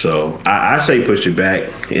 Right. So I say push it back.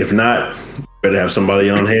 If not, better have somebody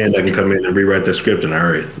on hand that can come in and rewrite the script in a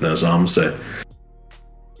hurry. That's all I'm saying.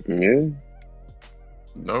 Yeah.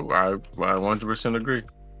 No, I 100% agree.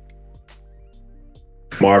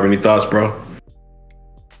 Marv, any thoughts, bro?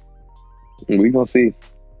 We gonna see.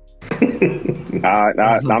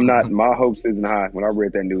 I'm not. My hopes isn't high. When I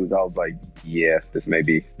read that news, I was like, "Yeah, this may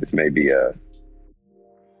be a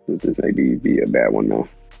bad one." Now,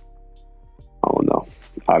 I don't know.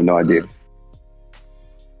 I have no idea.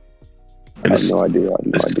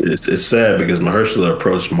 It's sad because Mahershala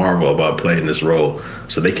approached Marvel about playing this role,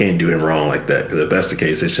 so they can't do him wrong like that. Because if that's the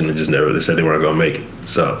case, they shouldn't have just never. They said they weren't gonna make it.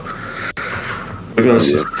 So we're gonna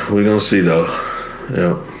see. We're gonna see though.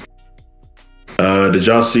 Yeah. Did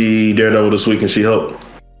y'all see Daredevil this week and She-Hulk?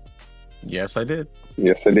 Yes, I did.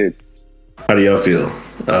 Yes, I did. How do y'all feel?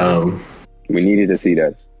 We needed to see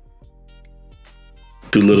that.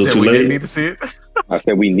 Too little, too late? We didn't need to see it? I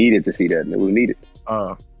said we needed to see that. We needed.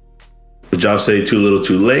 Would y'all say too little,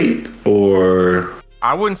 too late, or?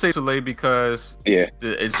 I wouldn't say too late because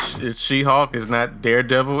it's She-Hulk. It's not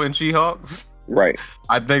Daredevil and She-Hulk. Right.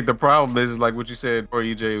 I think the problem is like what you said, or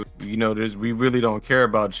EJ. You know, we really don't care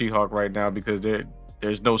about She-Hulk right now because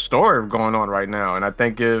there's no story going on right now. And I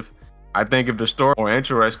think if the story were more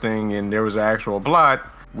interesting and there was an actual plot,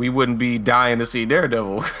 we wouldn't be dying to see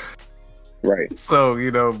Daredevil. Right. So, you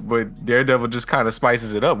know, but Daredevil just kind of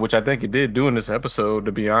spices it up, which I think it did do in this episode,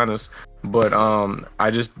 to be honest. But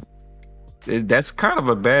that's kind of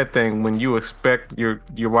a bad thing when you expect you're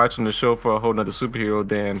watching the show for a whole nother superhero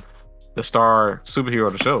than the star superhero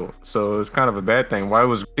of the show. So it's kind of a bad thing. Why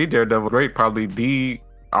was Daredevil great? Arguably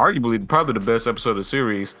the best episode of the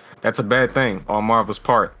series. That's a bad thing on Marvel's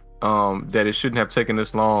part. That it shouldn't have taken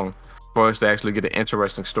this long for us to actually get an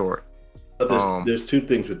interesting story. But there's two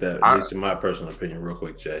things with that, at least in my personal opinion, real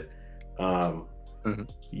quick, Jay.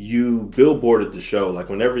 You billboarded the show, like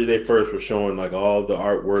whenever they first were showing like all the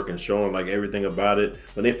artwork and showing like everything about it,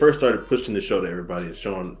 when they first started pushing the show to everybody and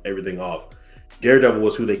showing everything off, Daredevil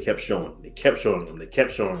was who they kept showing. They kept showing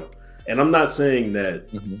him. And I'm not saying that,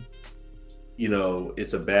 you know,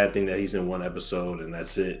 it's a bad thing that he's in one episode and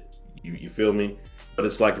that's it. You feel me? But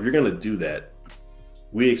it's like, if you're going to do that,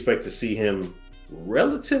 we expect to see him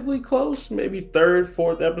relatively close, maybe third,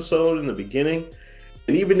 fourth episode in the beginning.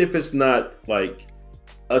 And even if it's not like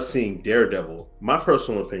us seeing Daredevil, my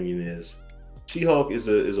personal opinion is She-Hulk is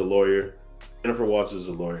a lawyer, Jennifer Walters is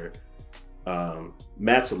a lawyer,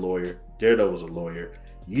 Matt's a lawyer, Daredevil's a lawyer.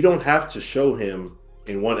 You don't have to show him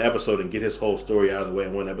in one episode and get his whole story out of the way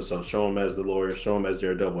in one episode. Show him as the lawyer, show him as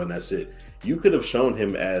Daredevil, and that's it. You could have shown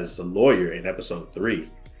him as a lawyer in episode 3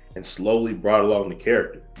 and slowly brought along the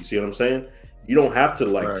character. You see what I'm saying? You don't have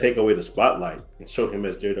to take away the spotlight and show him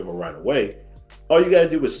as Daredevil right away. All you gotta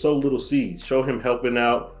do is sow little seeds. Show him helping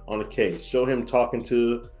out on a case. Show him talking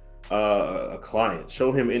to a client.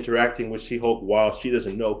 Show him interacting with She-Hulk while she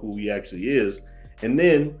doesn't know who he actually is. And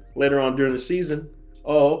then later on during the season,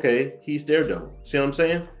 oh, okay, he's Daredevil. See what I'm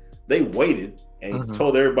saying? They waited and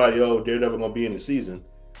told everybody, oh, Daredevil gonna be in the season,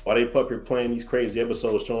 while they up here playing these crazy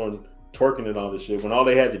episodes showing twerking and all this shit, when all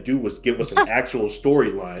they had to do was give us an actual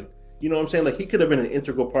storyline. You know what I'm saying? Like, he could have been an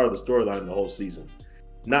integral part of the storyline the whole season.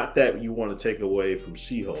 Not that you want to take away from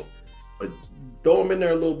She-Hulk, but throw him in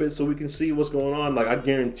there a little bit so we can see what's going on. Like, I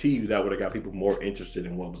guarantee you that would have got people more interested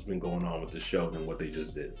in what was been going on with the show than what they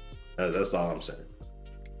just did. That's all I'm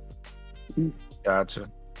saying. Gotcha.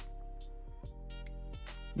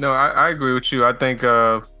 No, I agree with you. I think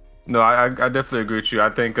I definitely agree with you. I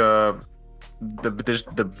think the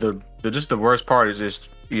worst part is just,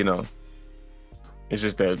 you know, it's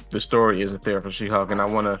just that the story isn't there for She-Hulk, and I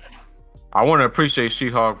want to appreciate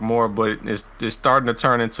She-Hulk more, but it's starting to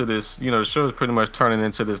turn into this, you know, the show is pretty much turning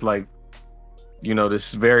into this, like, you know,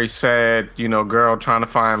 this very sad, you know, girl trying to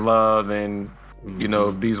find love, and you know,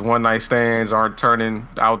 these one night stands aren't turning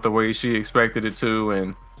out the way she expected it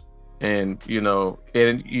to, and you know,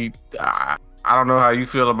 I don't know how you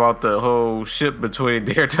feel about the whole ship between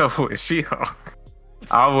Daredevil and She-Hulk.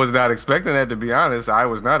 I was not expecting that, to be honest. I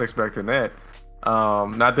was not expecting that.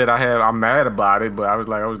 Not that I'm mad about it, but I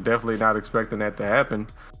was definitely not expecting that to happen.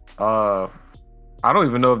 I don't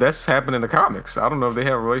even know if that's happened in the comics. I don't know if they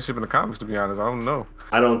have a relationship in the comics, to be honest. I don't know.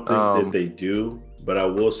 I don't think that they do, but I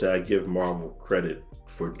will say I give Marvel credit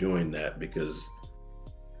for doing that because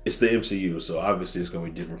it's the MCU, so obviously it's going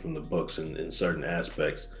to be different from the books in certain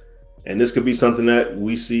aspects. And this could be something that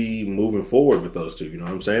we see moving forward with those two. You know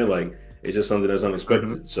what I'm saying? Like, it's just something that's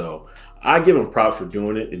unexpected. So I give them props for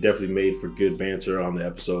doing it. It definitely made for good banter on the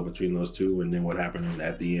episode between those two, and then what happened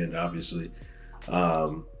at the end, obviously.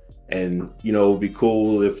 And, you know, it would be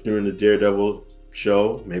cool if during the Daredevil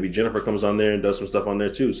show, maybe Jennifer comes on there and does some stuff on there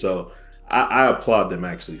too. So I applaud them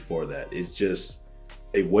actually for that. It's just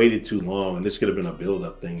they waited too long, and this could have been a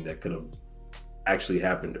build-up thing that could have actually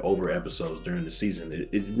happened over episodes during the season.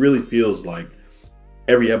 It really feels like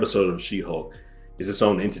every episode of She-Hulk is its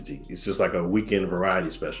own entity. It's just like a weekend variety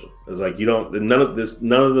special. It's like none of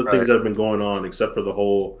the things that have been going on, except for the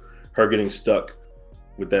whole her getting stuck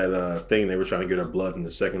with that thing they were trying to get her blood in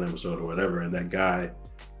the second episode or whatever, and that guy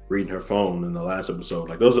reading her phone in the last episode.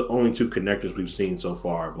 Like, those are the only two connectors we've seen so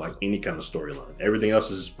far of like any kind of storyline. Everything else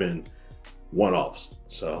has just been one-offs.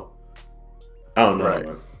 So I don't know. Right.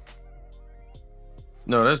 Man.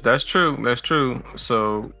 No, that's true. That's true.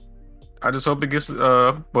 So I just hope it gets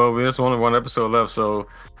there's only one episode left, so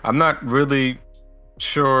I'm not really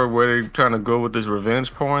sure where they're trying to go with this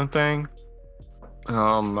revenge porn thing.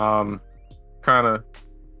 Kind of.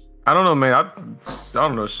 I don't know, man. I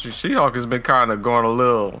don't know. She-Hulk has been kind of going a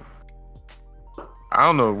little. I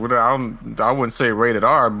don't know. I wouldn't say rated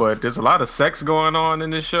R, but there's a lot of sex going on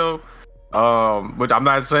in this show. But I'm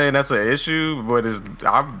not saying that's an issue. But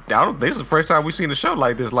I don't. This is the first time we've seen a show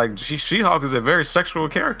like this. Like She-Hulk is a very sexual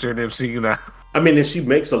character in the MCU now. I mean, and she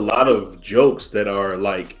makes a lot of jokes that are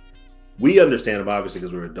like, we understand them obviously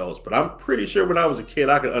because we're adults. But I'm pretty sure when I was a kid,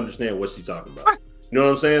 I could understand what she's talking about. You know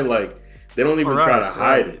what I'm saying? Like, they don't even try to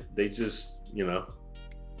hide it. They just,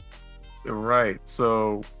 Right.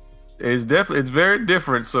 So it's very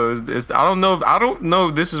different. So it's I don't know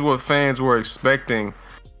if this is what fans were expecting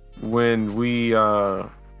when we heard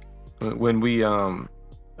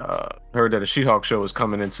that a She-Hulk show was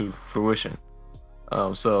coming into fruition.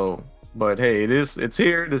 But hey, it's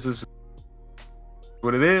here. This is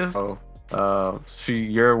what it is. So,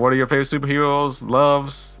 one of your favorite superheroes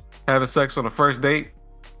loves having sex on the first date.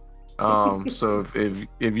 So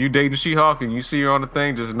if you dating She-Hulk and you see her on the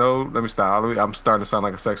thing, just know. Let me stop. I'm starting to sound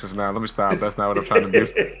like a sexist now. Let me stop. That's not what I'm trying to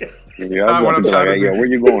do. Yeah, not what I'm trying to do. Yeah, where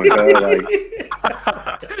you going?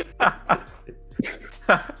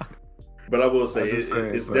 But I will say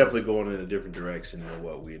it's definitely going in a different direction than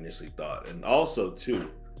what we initially thought, and also too,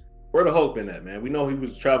 where the Hulk been at, man? We know he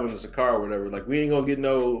was traveling in a car or whatever. Like, we ain't gonna get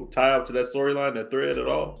no tie up to that storyline, that thread at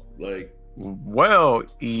all. Like. Well,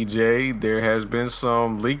 EJ, there has been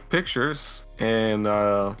some leaked pictures, and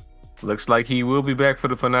looks like he will be back for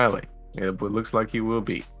the finale. Yeah, but looks like he will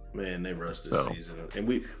be. Man, they rushed this season, and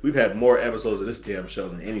we've had more episodes of this damn show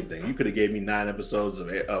than anything. You could have gave me 9 episodes of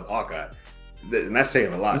Hawkeye, and that's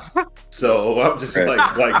saying a lot. So I'm just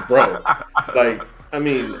like, bro, like, I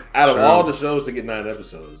mean, out of all the shows to get 9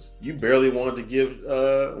 episodes, you barely wanted to give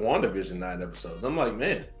WandaVision 9 episodes. I'm like,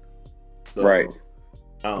 man, so, right.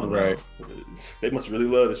 I don't know. They must really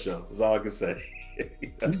love the show. That's all I can say.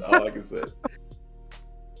 That's all I can say.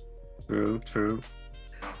 True.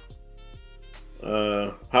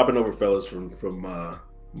 Hopping over, fellas, from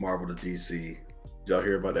Marvel to DC. Did y'all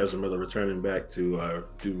hear about Ezra Miller returning back to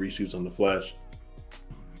do reshoots on The Flash?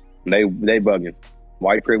 They bugging.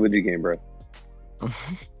 White privilege again, bro.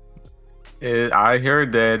 I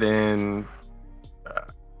heard that, and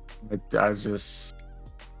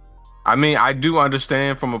I mean, I do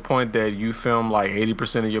understand from a point that you film like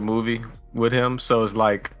 80% of your movie with him. So it's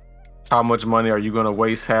like, how much money are you going to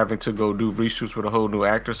waste having to go do reshoots with a whole new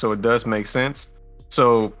actor? So it does make sense.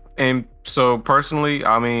 So personally,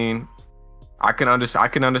 I mean, I can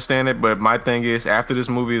understand it. But my thing is, after this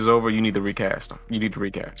movie is over, you need to recast him. Yeah,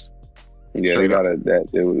 they got it.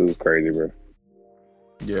 It was crazy, bro.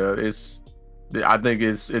 Yeah, I think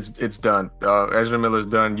it's done. Ezra Miller's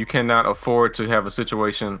done. You cannot afford to have a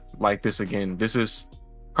situation like this again. This is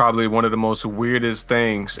probably one of the most weirdest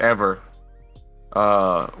things ever.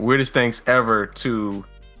 To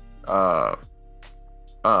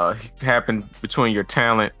happen between your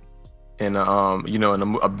talent and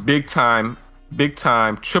in a big time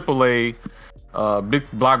AAA big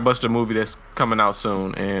blockbuster movie that's coming out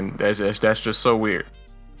soon, and that's just so weird.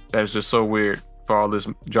 That's just so weird. For all this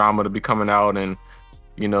drama to be coming out, and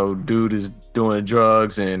dude is doing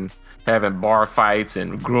drugs and having bar fights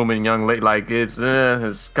and grooming young lady. Like, it's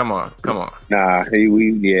come on. Nah,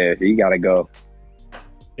 he gotta go.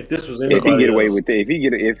 If this was if he get away with it,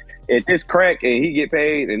 if this crack and he get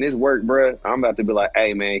paid and this work, bruh, I'm about to be like,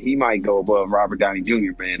 hey man, he might go above Robert Downey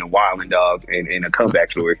Jr. man, a Wilding Dog and a comeback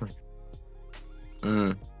story.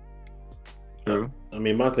 True. I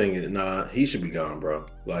mean, my thing is, he should be gone, bro.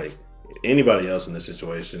 Like, anybody else in this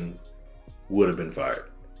situation would have been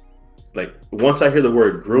fired. Like, once I hear the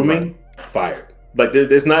word grooming, fired. Like,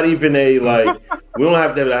 there's not even a, like, we don't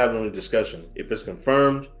have to have any discussion. If it's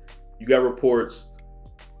confirmed, you got reports,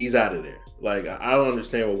 he's out of there. Like, I don't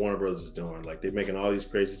understand what Warner Bros. Is doing. Like, they're making all these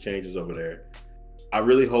crazy changes over there. I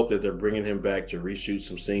really hope that they're bringing him back to reshoot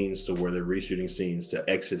some scenes to where they're reshooting scenes to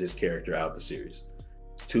exit his character out the series.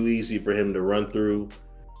 It's too easy for him to run through,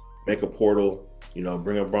 make a portal,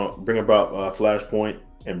 bring about Flashpoint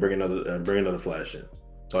and bring another Flash in.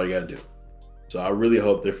 That's all you got to do. So I really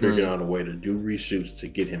hope they're figuring out a way to do reshoots to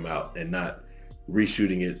get him out and not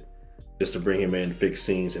reshooting it just to bring him in, fix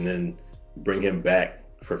scenes, and then bring him back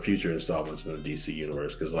for future installments in the DC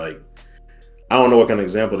universe. Because, like, I don't know what kind of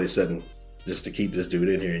example they're setting just to keep this dude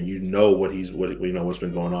in here, and what's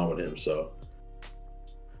been going on with him. So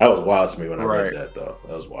that was wild to me when I read that, though.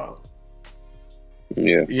 That was wild.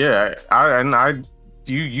 Yeah.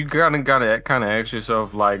 You gotta kind of ask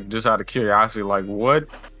yourself, like, just out of curiosity, like, what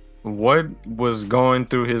what was going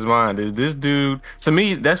through his mind? Is this dude? To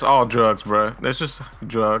me, that's all drugs, bro. That's just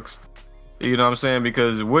drugs. You know what I'm saying?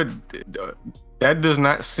 Because that does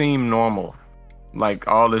not seem normal. Like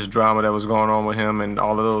all this drama that was going on with him and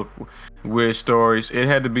all of those weird stories. It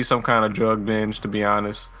had to be some kind of drug binge, to be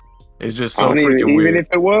honest. It's just so freaking weird. Even if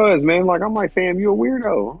it was, man, like I'm like, fam, you a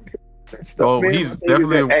weirdo. Oh, he's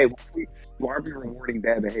definitely. Hey, why are we rewarding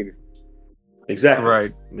bad behavior? Exactly.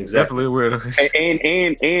 Right. Definitely a weirdo.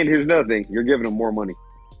 And here's another thing: you're giving him more money.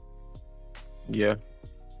 Yeah.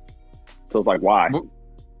 So it's like, why?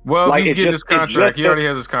 Well, like, he's getting his contract. He already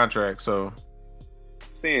has his contract, so.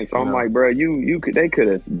 So I'm like, bro, they could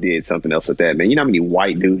have did something else with that, man. You know how many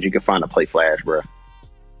white dudes you can find to play Flash, bro?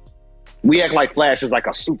 We act like Flash is like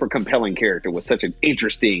a super compelling character with such an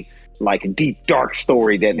interesting, like deep, dark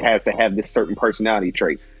story that has to have this certain personality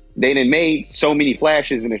trait. They done made so many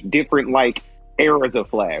Flashes and there's different like eras of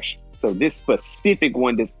Flash. So this specific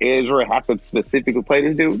one, does Ezra have to specifically play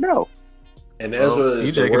this dude? No. And Ezra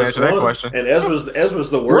is the worst one. That question. And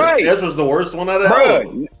Ezra's the worst. Right. Ezra's the worst one out of all of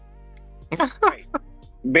them.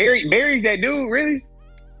 Barry's that dude, really?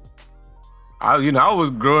 I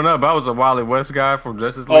was growing up. I was a Wally West guy from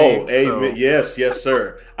Justice League. Oh, amen. Yes,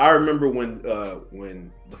 sir. I remember when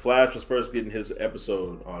the Flash was first getting his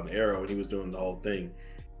episode on Arrow, and he was doing the whole thing,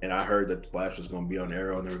 and I heard that the Flash was going to be on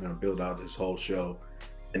Arrow, and they were going to build out his whole show,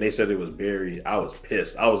 and they said it was Barry. I was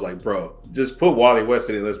pissed. I was like, bro, just put Wally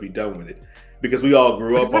West in it. Let's be done with it, because we all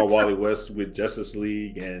grew up on Wally West with Justice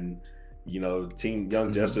League and Team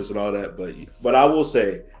Young Justice and all that. But I will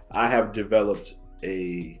say I have developed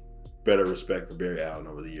a better respect for Barry Allen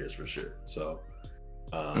over the years for sure. So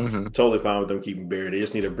totally fine with them keeping Barry. They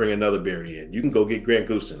just need to bring another Barry in. You can go get Grant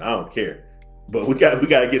Gustin. I don't care. But we got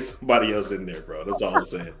to get somebody else in there, bro. That's all I'm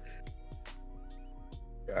saying.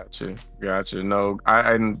 Gotcha. No,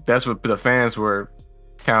 and that's what the fans were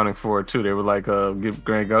counting for too. They were like, give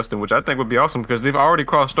Grant Gustin, which I think would be awesome because they've already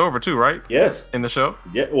crossed over too, right? Yes. In the show?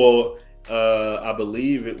 Yeah. Well, I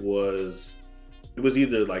believe it was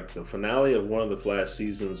either like the finale of one of the Flash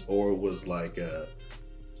seasons, or it was like a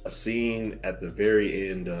scene at the very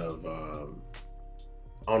end of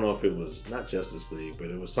I don't know if it was not Justice League, but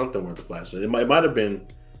it was something where the Flash. It might have been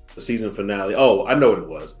the season finale. Oh, I know what it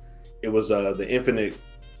was. It was the Infinite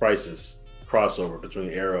Crisis crossover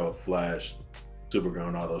between Arrow, Flash, Supergirl,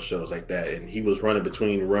 and all those shows like that. And he was running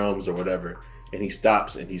between realms or whatever, and he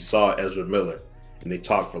stops and he saw Ezra Miller. And they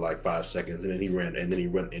talked for like 5 seconds, and then he ran, and then he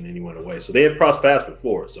went away. So they have crossed paths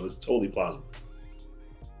before, so it's totally plausible.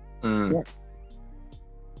 Yeah.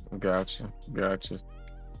 Gotcha.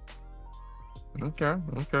 Okay.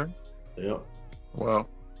 Yep. Well,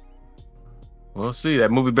 we'll see.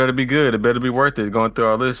 That movie better be good. It better be worth it. Going through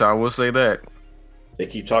all this, I will say that. They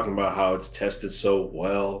keep talking about how it's tested so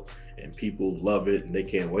well, and people love it, and they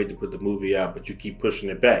can't wait to put the movie out. But you keep pushing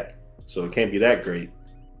it back, so it can't be that great.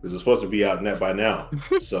 Because it's supposed to be out by now.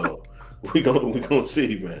 So we gonna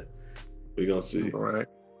see, man. We gonna see. All right.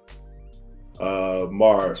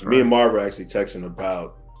 Marv, me and Marv were actually texting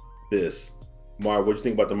about this. Marv, what you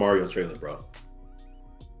think about the Mario trailer, bro?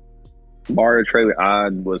 Mario trailer, I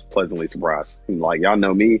was pleasantly surprised. Like, y'all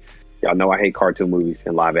know me. Y'all know I hate cartoon movies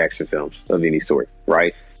and live action films of any sort,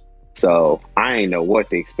 right? So I ain't know what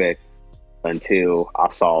to expect until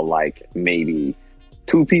I saw like maybe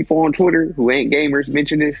 2 people on Twitter who ain't gamers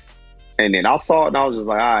mention this, and then I saw it and I was just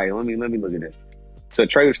like, all right, let me look at this. So the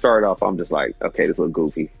trailer started off, I'm just like, okay, this looks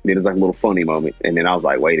goofy. Then it's like a little funny moment, and then I was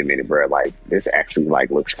like, wait a minute, bro, like this actually like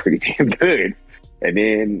looks pretty damn good. And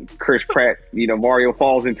then Chris Pratt, Mario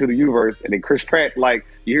falls into the universe, and then Chris Pratt, like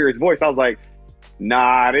you hear his voice, I was like,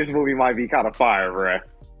 nah, this movie might be kind of fire,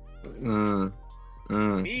 bro.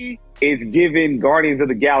 Me is giving Guardians of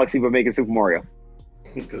the Galaxy but making Super Mario.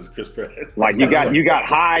 Because Chris Pratt, like you got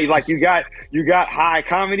high, like you got high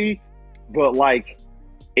comedy, but like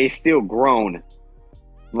it's still grown.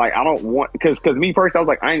 Like I don't want because me personally, I was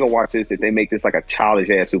like, I ain't gonna watch this if they make this like a childish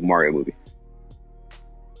ass Super Mario movie.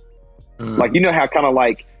 Like how kind of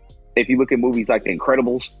like if you look at movies like The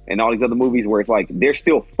Incredibles and all these other movies where it's like they're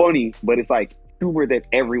still funny, but it's like humor that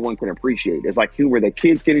everyone can appreciate. It's like humor that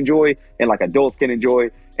kids can enjoy and like adults can enjoy,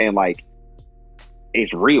 and like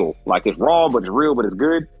it's real. Like it's raw, but it's real, but it's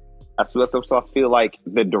good. So I feel like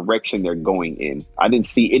the direction they're going in.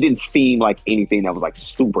 It didn't seem like anything that was like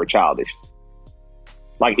super childish.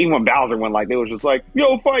 Like even when Bowser went like, they was just like,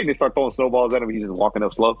 yo, fight, and they start throwing snowballs at him, he's just walking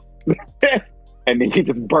up slow. And then he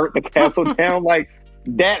just burnt the castle down. Like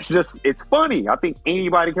it's funny. I think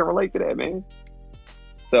anybody can relate to that, man.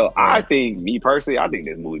 So I think, me personally, I think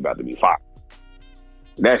this movie about to be fire.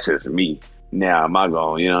 That's just me. Now, am I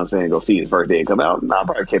going, go see his first day come out? No, I'll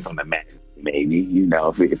probably catch on the mat. maybe,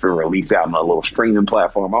 if it released out on a little streaming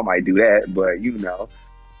platform, I might do that. But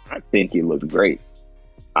I think it looks great.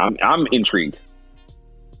 I'm intrigued.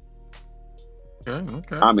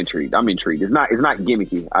 Okay. I'm intrigued. It's not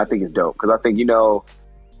gimmicky. I think it's dope because I think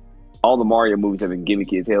all the Mario movies have been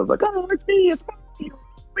gimmicky as hell. It's like, oh, it's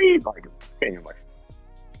like, damn,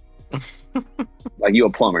 like you a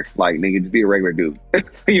plumber, like nigga, just be a regular dude.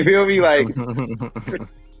 You feel me? Like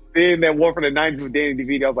then that one from the 90s with Danny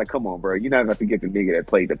DeVito, I was like, come on, bro, you're not about to get the nigga that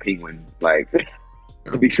played the Penguin, like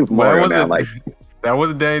to be Super Mario now. Like that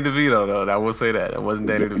wasn't Danny DeVito though. I will say that wasn't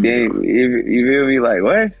Danny DeVito. You feel me? Like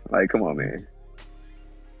what? Like come on, man.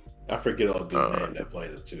 I forget all the name that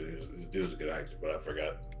played it too. This dude was a good actor, but I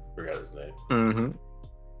forgot his name. Mm-hmm.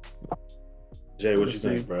 Jay, what you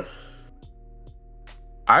think, bro?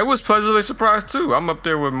 I was pleasantly surprised too. I'm up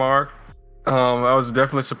there with Mark. I was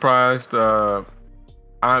definitely surprised. People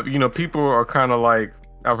are kind of like,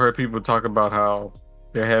 I've heard people talk about how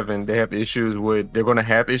they're going to have issues with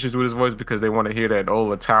his voice because they want to hear that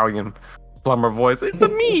old Italian plumber voice. It's a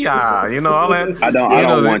Mia, all that. I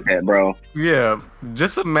don't want that, bro. Yeah,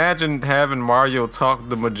 just imagine having Mario talk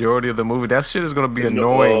the majority of the movie. That shit is going to be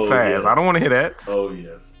annoying fast. Yes. I don't want to hear that. Oh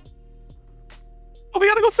yes. Oh, we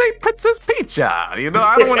gotta go say Princess Peach. I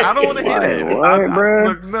don't want to hear that.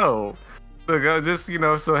 Look, no. Look, I just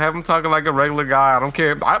so have him talking like a regular guy. I don't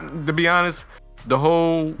care. To be honest, the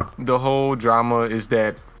whole drama is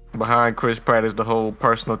that behind Chris Pratt is the whole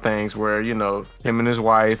personal things where him and his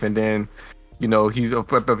wife, and then he's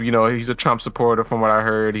a Trump supporter from what I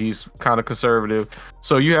heard. He's kind of conservative,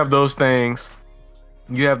 so you have those things.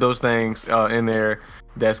 In there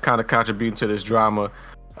that's kind of contributing to this drama.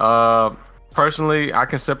 Personally, I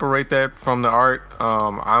can separate that from the art.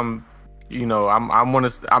 The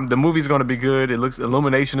movie's going to be good. It looks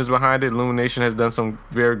Illumination is behind it. Illumination has done some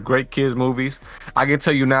very great kids movies. I can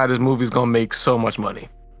tell you now, this movie's going to make so much money.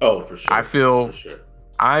 Oh, for sure.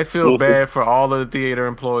 I feel bad for all of the theater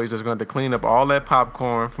employees that's going to clean up all that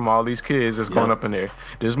popcorn from all these kids that's going up in there.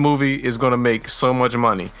 This movie is going to make so much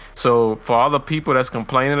money. So for all the people that's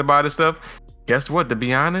complaining about this stuff, guess what? To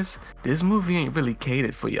be honest, this movie ain't really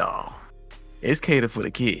catered for y'all. It's catered for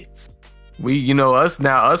the kids. We,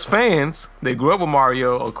 us fans, they grew up with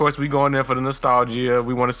Mario. Of course, we go in there for the nostalgia.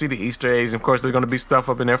 We want to see the Easter eggs. Of course, there's going to be stuff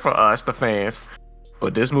up in there for us, the fans.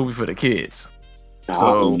 But this movie for the kids.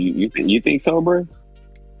 So you think so, bro?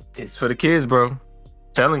 It's for the kids, bro.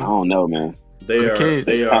 Telling you. I don't know, man. Kids.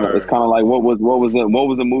 It's kind of like what was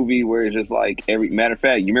a movie where it's just like matter of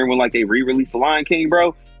fact, you remember when they re-released The Lion King,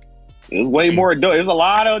 bro? It was way more adult. There's a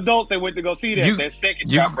lot of adults that went to go see that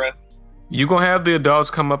second drop, bro. You're going to have the adults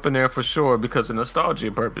come up in there for sure because of nostalgia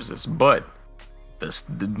purposes. But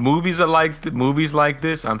the movies like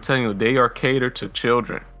this, I'm telling you, they are catered to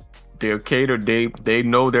children. They're catered. They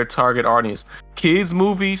know their target audience. Kids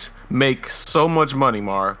movies make so much money,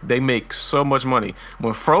 Marv. They make so much money.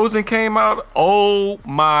 When Frozen came out, oh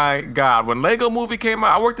my God. When Lego Movie came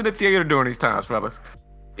out, I worked in the theater during these times, fellas.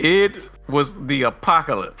 It was the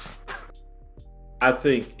apocalypse. I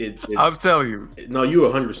think I'm telling you. No, you're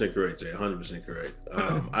 100% correct, Jay. 100% correct.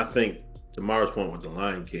 I think to Mara's point with The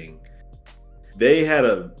Lion King, they had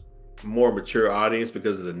a more mature audience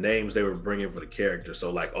because of the names they were bringing for the character.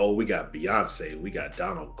 So we got Beyonce, we got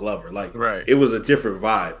Donald Glover. Right. It was a different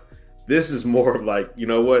vibe. This is more of like, you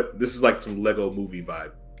know what? This is like some Lego movie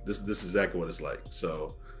vibe. This is exactly what it's like.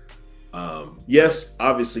 So, yes,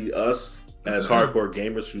 obviously us as hardcore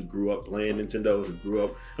gamers who grew up playing Nintendo,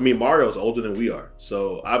 Mario's older than we are,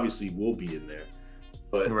 so obviously we'll be in there.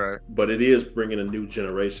 But it is bringing a new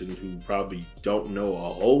generation who probably don't know a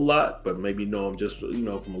whole lot, but maybe know them just from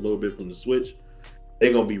a little bit from the Switch.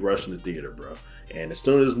 They're gonna be rushing the theater, bro. And as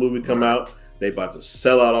soon as this movie come out, they about to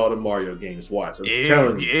sell out all the Mario games. Watch, I'm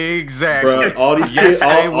telling you, exactly, bro. All these kids,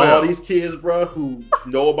 all these kids, bro, who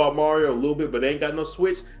know about Mario a little bit, but they ain't got no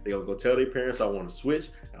Switch. They gonna go tell their parents, "I want a Switch.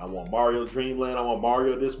 I want Mario Dreamland. I want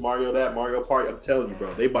Mario this, Mario that, Mario Party." I'm telling you,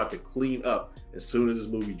 bro, they about to clean up as soon as this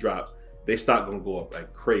movie drop. They stock gonna go up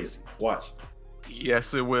like crazy. Watch.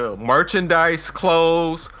 Yes, it will. Merchandise,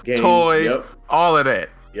 clothes, toys, all of that.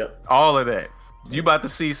 Yep. All of that. You about to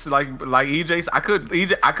see like EJ. I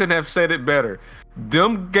couldn't have said it better.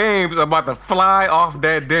 Them games are about to fly off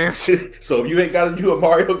that damn shit. So if you ain't got to do a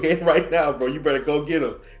Mario game right now, bro, you better go get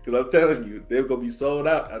them. Because I'm telling you, they're going to be sold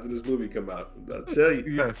out after this movie come out. I'll tell you.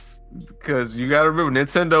 Yes. Because you got to remember,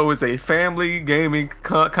 Nintendo is a family gaming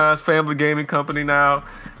company now.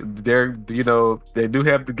 They do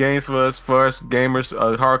have the games for us gamers,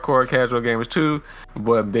 hardcore casual gamers too.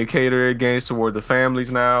 But they cater their games toward the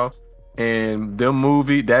families now. And that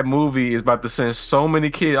movie is about to send so many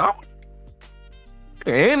kids.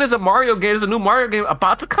 And there's a Mario game. There's a new Mario game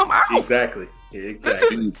about to come out. Exactly. This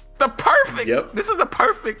is the perfect. Yep. This is the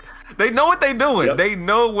perfect. They know what they're doing. Yep. They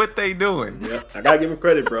know what they're doing. Yep. I gotta give them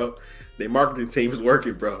credit, bro. Their marketing team is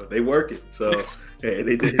working, bro. They working. So hey,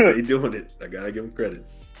 they doing it. I gotta give them credit.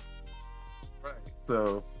 Right.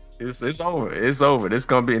 So it's over. It's over. This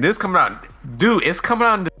coming out, dude. It's coming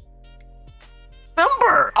out in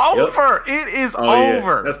December. Over. Yep. It is over.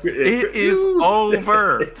 Yeah. That's good. It is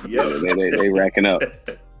over. Yeah, they racking up.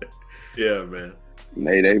 Yeah, man.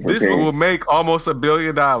 This will make almost $1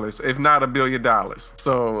 billion, if not $1 billion.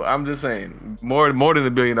 So I'm just saying, more than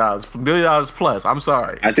 $1 billion, $1 billion plus. I'm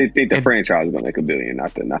sorry. I think the franchise is gonna make $1 billion,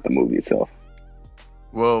 not the movie itself.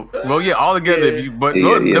 Well, yeah, all together. Yeah.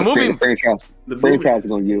 The movie, the franchise is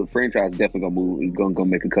gonna give. Franchise definitely gonna move. It's gonna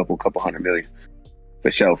make a couple $100 million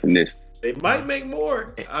for sure from this. They might make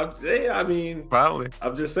more. I mean, probably.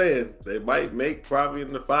 I'm just saying they might make probably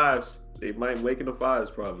in the fives. They might make in the fives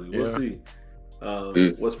probably. We'll see.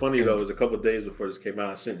 What's funny though is a couple of days before this came out,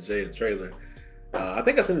 I sent Jay a trailer. I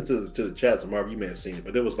think I sent it to the chat. So Marv, you may have seen it,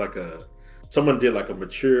 but it was like someone did like a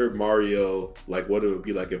mature Mario, like what it would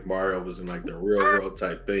be like if Mario was in like the real world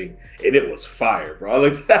type thing, and it was fire, bro. I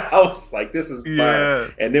looked at it, I was like, this is fire. Yeah.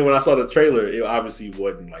 And then when I saw the trailer, it obviously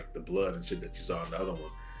wasn't like the blood and shit that you saw in the other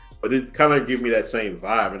one, but it kind of gave me that same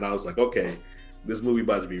vibe, and I was like, okay, this movie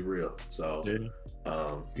about to be real. So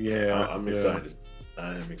I'm excited.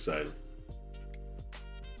 I am excited.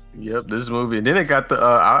 Yep, this movie. And then it got the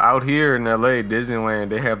out here in LA, Disneyland.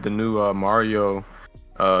 They have the new Mario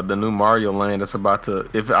land that's about to.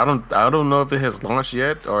 If I don't know if it has launched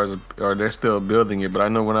yet or they're still building it. But I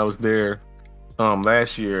know when I was there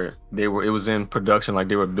last year, it was in production, like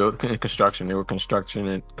they were in construction. They were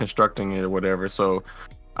constructing it or whatever. So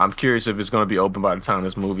I'm curious if it's going to be open by the time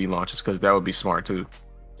this movie launches, because that would be smart too.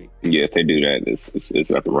 Yeah, if they do that, it's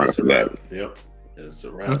about to run up for that. Yep, it's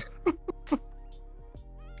a wrap.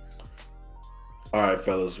 All right,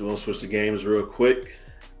 fellas, we're going to switch the games real quick.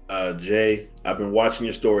 Jay, I've been watching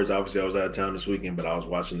your stories. Obviously, I was out of town this weekend, but I was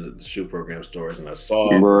watching the SHU Program stories, and I saw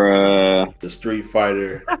the Street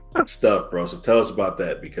Fighter stuff, bro. So tell us about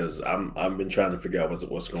that, because I've been trying to figure out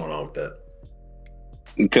what's going on with that.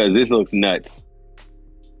 Because this looks nuts.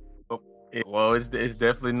 Well, it's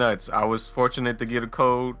definitely nuts. I was fortunate to get a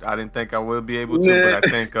code. I didn't think I would be able to, but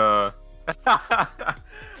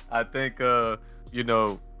I think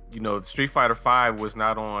Street Fighter 5 was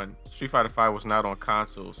not on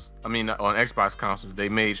consoles. I mean, on Xbox consoles. They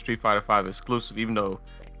made Street Fighter 5 exclusive, even though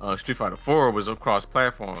Street Fighter 4 was across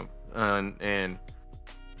platform, and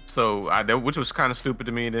so which was kind of stupid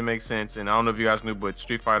to me. It didn't make sense. And I don't know if you guys knew, but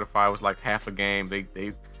Street Fighter 5 was like half a game.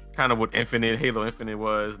 They kind of what Halo Infinite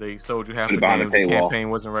was. They sold you half a game. The campaign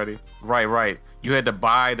wasn't ready. Right. You had to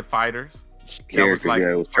buy the fighters. That was like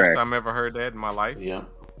the first time I ever heard that in my life. Yeah.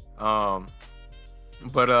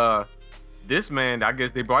 But this man, I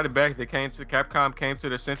guess they brought it back. Capcom came to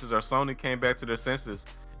their senses, or Sony came back to their senses,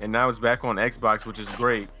 and now it's back on Xbox, which is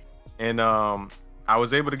great. And I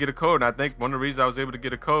was able to get a code, and I think one of the reasons I was able to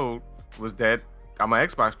get a code was that I'm an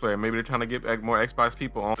Xbox player. Maybe they're trying to get more Xbox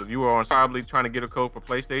people on. If you were probably trying to get a code for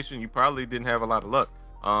PlayStation, you probably didn't have a lot of luck,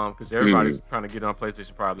 because everybody's trying to get on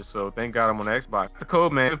PlayStation probably. So thank God I'm on Xbox. The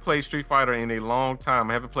code, man. I haven't played Street Fighter in a long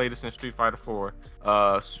time. I haven't played it since Street Fighter 4.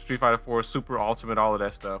 Street Fighter 4 Super Ultimate, all of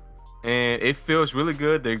that stuff, and it feels really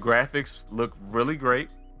good. The graphics look really great.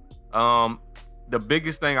 The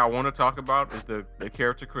biggest thing I want to talk about is the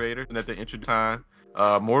character creator that they introduced.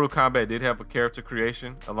 Mortal Kombat did have a character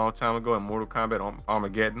creation a long time ago in Mortal Kombat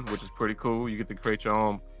Armageddon, which is pretty cool. You get to create your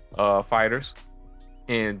own fighters.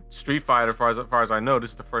 In Street Fighter, as far as I know,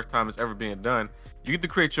 this is the first time it's ever being done. You get to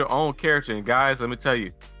create your own character, and guys, let me tell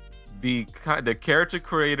you, the character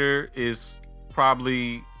creator is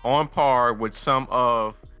probably on par with some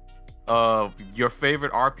of your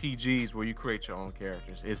favorite RPGs where you create your own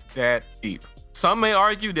characters. It's that deep. Some may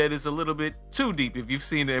argue that it's a little bit too deep if you've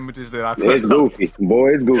seen the images that I put. It's goofy.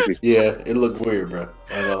 Boy, it's goofy. Yeah, it looked weird, bro.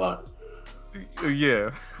 I ain't gonna lie.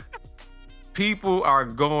 Yeah. People are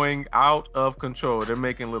going out of control. They're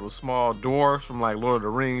making little small dwarfs from like Lord of the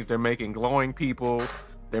Rings. They're making glowing people.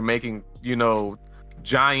 They're making,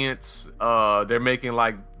 giants. They're making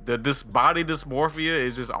like this body dysmorphia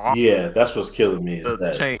is just awful. Yeah, that's what's killing me. Is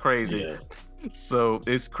that chain crazy? Yeah. So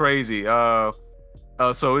it's crazy. So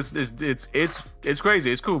it's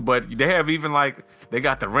crazy. It's cool, but they have even like they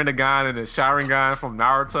got the Rinnegan and the Sharingan from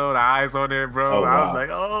Naruto. The eyes on there, bro. Oh, wow. I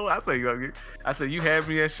was like, I say you have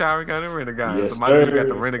me at Sharingan and Rinnegan. Yes, so my dude got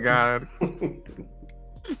the Rinnegan.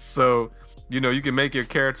 So you can make your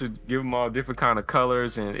character, give them all different kind of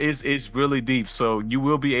colors, and it's really deep. So you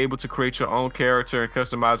will be able to create your own character and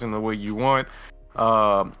customize them the way you want.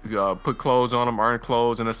 put clothes on them, earn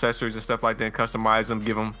clothes and accessories and stuff like that, and customize them,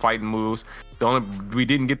 give them fighting moves. We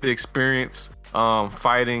didn't get the experience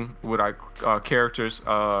fighting with our characters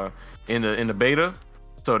in the beta,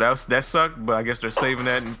 so that sucked. But I guess they're saving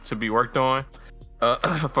that to be worked on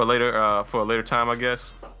for a later time, I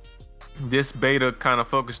guess. This beta kind of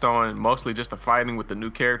focused on mostly just the fighting with the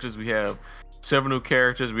new characters. We have several new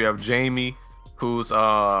characters. We have Jamie, who's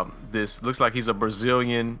this looks like he's a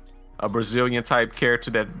Brazilian type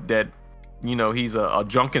character that he's a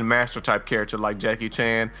drunken master type character like Jackie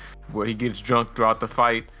Chan, where he gets drunk throughout the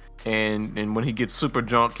fight, and when he gets super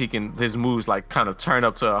drunk, his moves like kind of turn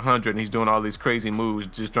up to 100, and he's doing all these crazy moves,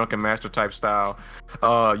 just drunken master type style.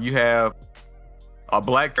 You have a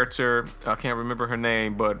black character, I can't remember her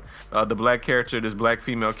name, but the black character, this black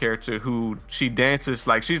female character, who she dances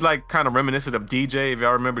like she's like kind of reminiscent of DJ. If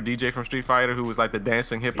y'all remember DJ from Street Fighter, who was like the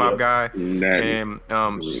dancing hip hop guy. And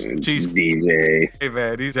she's DJ. Hey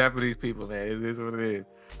man, these Japanese people, man, it is what it is.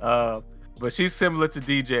 But she's similar to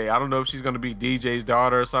DJ. I don't know if she's gonna be DJ's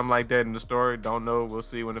daughter or something like that in the story. Don't know. We'll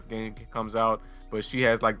see when the game comes out. But she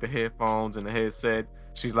has like the headphones and the headset.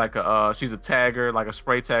 She's like she's a tagger, like a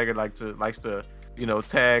spray tagger, likes to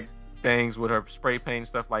tag things with her spray paint and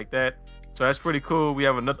stuff like that. So that's pretty cool. We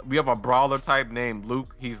have a brawler type named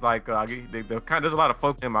Luke. He's like there's a lot of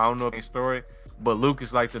folk in him. I don't know his story, but Luke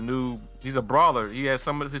is like he's a brawler. He has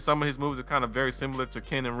some of his moves are kind of very similar to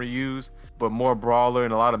Ken and Ryu's, but more brawler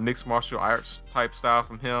and a lot of mixed martial arts type style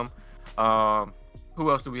from him.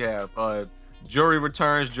 Who else do we have? Jury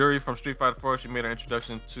returns. Jury from Street Fighter 4. She made an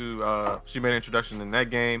introduction in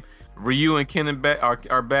that game. Ryu and Ken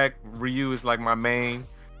are back. Ryu is like my main.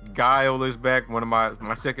 Guile is back, one of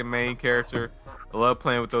my second main character. I love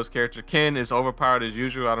playing with those characters. Ken is overpowered as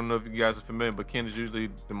usual. I don't know if you guys are familiar, but Ken is usually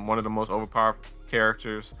one of the most overpowered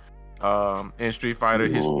characters in Street Fighter.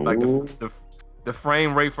 His like the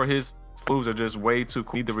frame rate for his moves are just way too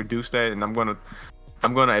cool. I need to reduce that, and I'm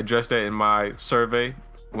gonna address that in my survey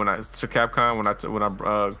to Capcom when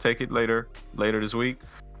I take it later this week.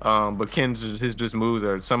 But Ken's his moves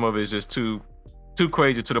are, some of it is just too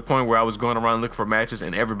crazy, to the point where I was going around looking for matches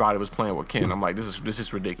and everybody was playing with Ken. I'm like, this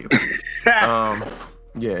is ridiculous.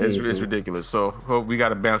 It's ridiculous. So hope we got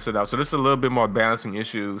to balance it out. So there's a little bit more balancing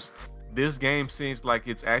issues. This game seems like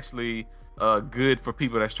it's actually good for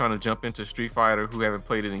people that's trying to jump into Street Fighter who haven't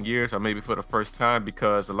played it in years, or maybe for the first time,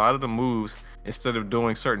 because a lot of the moves, instead of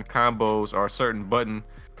doing certain combos or certain button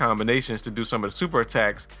combinations to do some of the super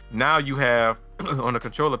attacks, now you have on the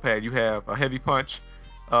controller pad, you have a heavy punch,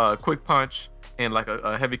 quick punch, and like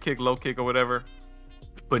a heavy kick, low kick, or whatever.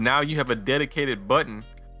 But now you have a dedicated button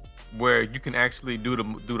where you can actually do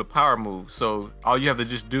the power move. So all you have to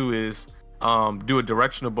just do is do a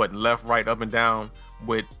directional button, left, right, up, and down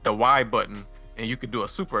with the Y button, and you could do a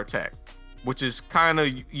super attack, which is kind of,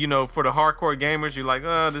 for the hardcore gamers, you're like,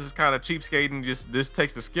 this is kind of cheapskating. Just this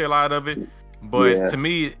takes the skill out of it. But to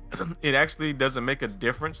me, it actually doesn't make a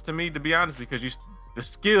difference to me, to be honest, because you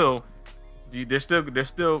still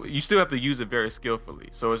have to use it very skillfully.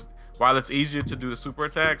 So while it's easier to do the super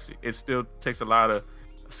attacks, it still takes a lot of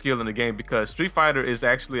skill in the game, because Street Fighter is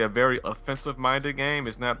actually a very offensive minded game.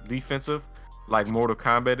 It's not defensive like Mortal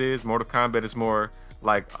Kombat is. Mortal Kombat is more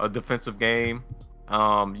like a defensive game.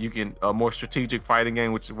 A more strategic fighting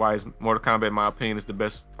game, which is why Mortal Kombat, in my opinion, is the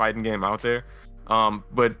best fighting game out there.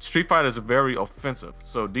 But Street Fighter is very offensive,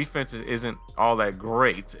 so defense isn't all that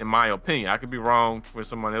great, in my opinion. I could be wrong for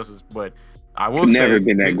someone else's, but I will say never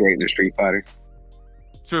been that great in the Street Fighter.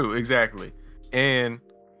 True, exactly.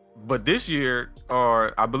 But this year,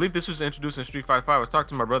 or I believe this was introduced in Street Fighter 5. I was talking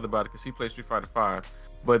to my brother about it because he plays Street Fighter 5.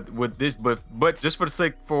 But with this, but just for the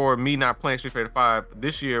sake for me not playing Street Fighter 5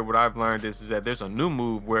 this year, what I've learned is that there's a new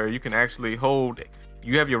move where you can actually hold.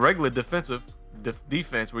 You have your regular defense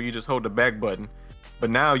where you just hold the back button,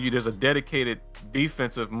 but now there's a dedicated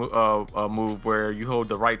defensive move where you hold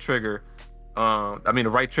the right trigger. The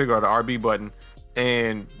right trigger, or the RB button,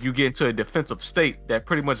 and you get into a defensive state that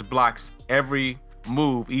pretty much blocks every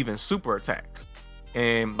move, even super attacks,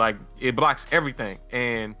 and like it blocks everything.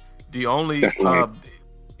 And the only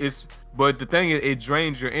but the thing is, it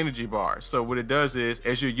drains your energy bar. So what it does is,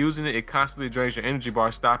 as you're using it, it constantly drains your energy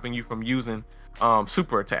bar, stopping you from using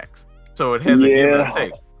super attacks. So it has a give and a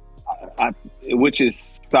take. Which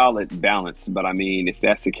is solid balance, but I mean, if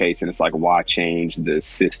that's the case, and it's like, why change the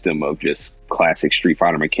system of just classic Street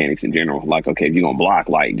Fighter mechanics in general? Like, okay, if you're gonna block,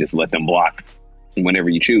 like, just let them block whenever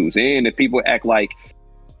you choose. And if people act like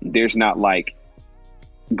there's not like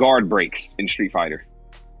guard breaks in Street Fighter,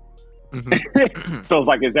 so it's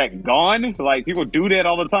like, is that gone? Like, people do that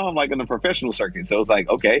all the time, like in the professional circuit. So it's like,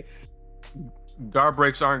 okay, Guard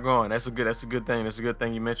breaks aren't going. That's a good thing. That's a good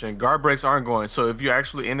thing you mentioned. Guard breaks aren't going. So if you're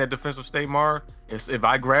actually in that defensive state, Marv, if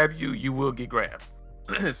I grab you, you will get grabbed.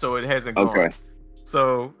 So it hasn't gone. Okay.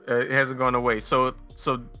 So it hasn't gone away. So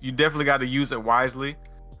you definitely got to use it wisely.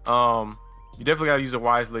 So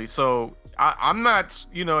I'm not,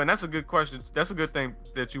 and that's a good question. That's a good thing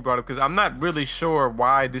that you brought up, because I'm not really sure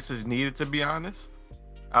why this is needed, to be honest.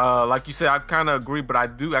 Like you said, I kind of agree, but I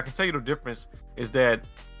can tell you the difference is that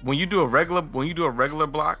when you do a regular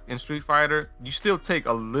block in Street Fighter, you still take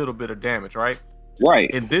a little bit of damage, right? Right.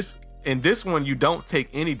 In this one, you don't take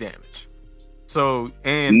any damage. So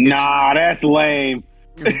that's lame.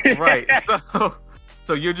 Right.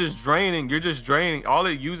 So you're just draining. All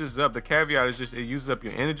it uses up. The caveat is just it uses up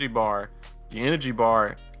your energy bar.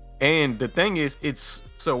 And the thing is,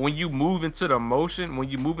 so when you move into the motion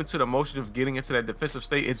of getting into that defensive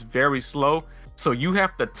state, it's very slow. So you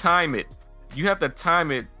have to time it. You have to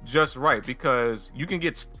time it just right, because you can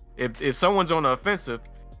get, if someone's on the offensive,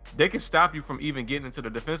 they can stop you from even getting into the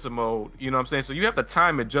defensive mode. You know what I'm saying? So you have to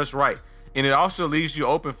time it just right. And it also leaves you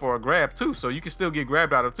open for a grab too. So you can still get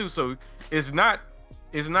grabbed out of too. So it's not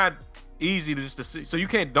easy to see. So you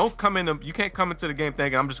can't come into the game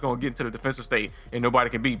thinking I'm just gonna get into the defensive state and nobody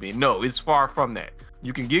can beat me. No, it's far from that.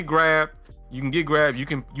 You can get grabbed. You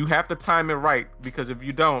have to time it right, because if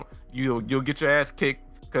you don't, you'll get your ass kicked,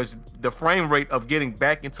 because the frame rate of getting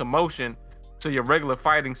back into motion to your regular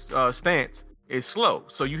fighting stance is slow.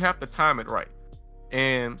 So you have to time it right.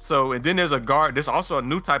 And then there's a guard. There's also a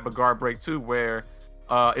new type of guard break too, where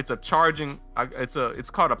it's a charging. It's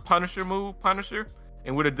called a Punisher move.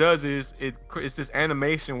 And what it does is it's this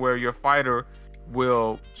animation where your fighter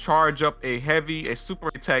will charge up a super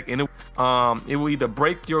attack, and it will either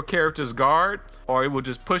break your character's guard, or it will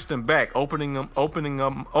just push them back, opening them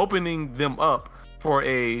up for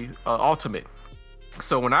a ultimate.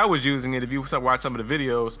 So when I was using it, if you watch some of the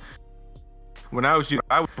videos,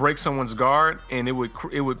 I would break someone's guard, and it would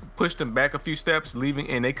push them back a few steps, leaving,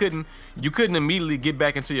 and you couldn't immediately get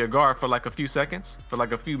back into your guard for like a few seconds, for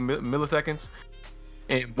like a few milliseconds.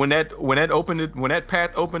 And when that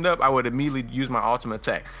path opened up, I would immediately use my ultimate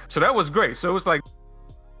attack. So that was great. So it was like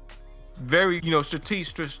very,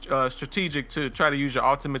 strategic to try to use your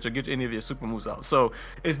ultimates or get any of your super moves out. So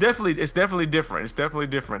it's definitely different.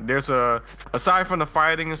 There's aside from the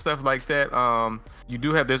fighting and stuff like that,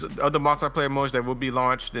 there's other multiplayer modes that will be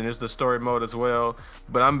launched, and there's the story mode as well.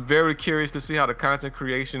 But I'm very curious to see how the content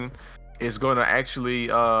creation is going to actually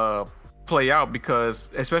play out,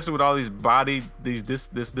 because especially with all these this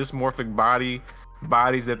dysmorphic bodies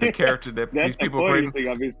that the character that these people are creating.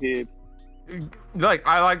 I've been seeing.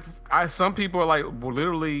 Some people are like, well,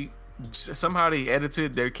 literally somehow they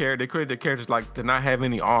edited their character, they created their characters like to not have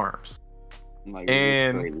any arms.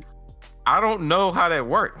 And I don't know how that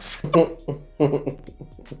works. I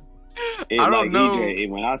don't know. EJ,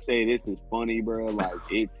 when I say this is funny, bro, like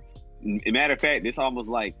it's a matter of fact, it's almost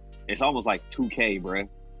like 2K, bro.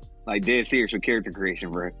 Like dead serious with character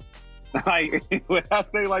creation, bro. Like when I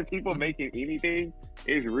say like people making anything,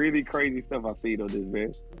 it's really crazy stuff I've seen on this,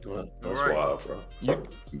 man. That's wild, bro.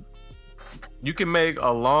 You can make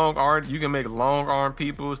long arm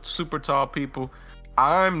people, super tall people.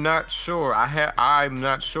 I'm not sure. I'm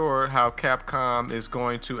not sure how Capcom is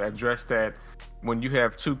going to address that when you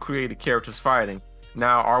have two created characters fighting.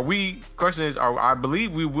 Now, I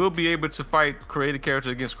believe we will be able to fight created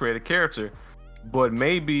character against created character. But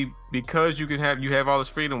maybe because you have all this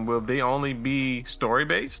freedom, will they only be story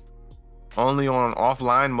based, only on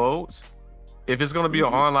offline modes? If it's going to be an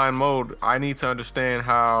online mode, I need to understand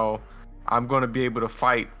how I'm going to be able to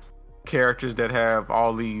fight characters that have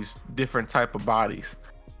all these different type of bodies.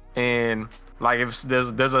 And like if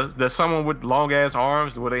there's someone with long ass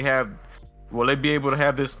arms, will they be able to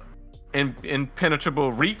have this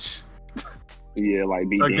impenetrable reach? Yeah, like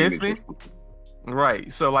be against me.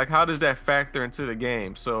 Right. So like, how does that factor into the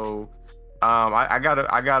game? So I gotta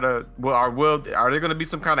are there gonna be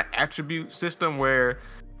some kind of attribute system where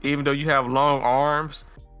even though you have long arms,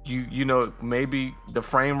 maybe the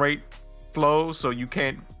frame rate slows, so you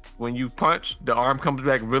can't, when you punch, the arm comes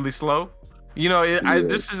back really slow.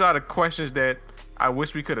 This is a lot of questions that I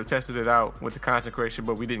wish we could have tested it out with the content creation,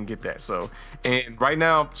 but we didn't get that. So, and right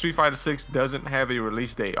now, Street Fighter 6 doesn't have a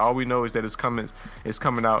release date. All we know is that it's coming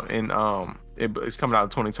out in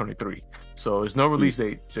 2023. So there's no release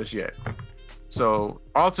date just yet. So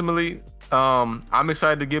ultimately, I'm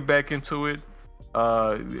excited to get back into it.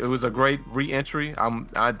 It was a great re-entry.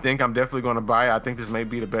 I think I'm definitely going to buy it. I think this may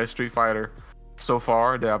be the best Street Fighter so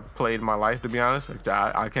far that I've played in my life, to be honest.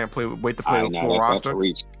 I can't wait to play with full roster.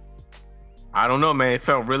 I don't know, man. It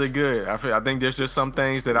felt really good. I think there's just some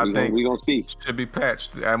things that I think we gonna speak should be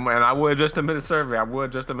patched, and I would adjust them in a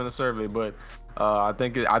survey. But I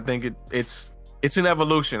think it's an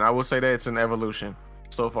evolution. I will say that it's an evolution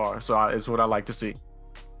so far. So it's what I like to see.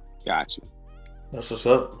 Gotcha. That's what's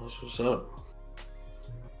up.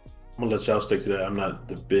 I'm gonna let y'all stick to that. I'm not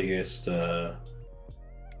the biggest,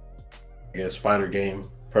 fighter game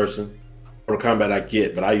person. Mortal Kombat I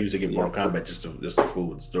get, but I usually get Mortal Kombat just to fool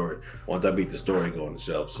with the story. Once I beat the story, go on the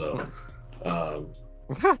shelf. So,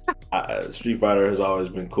 Street Fighter has always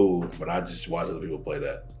been cool, but I just watch other people play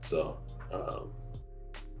that. So,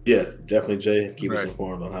 yeah, definitely, Jay. Keep us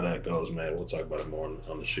informed on how that goes, man. We'll talk about it more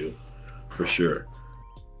on the show for sure.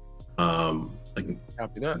 A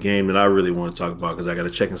game that I really want to talk about because I got to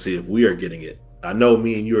check and see if we are getting it. I know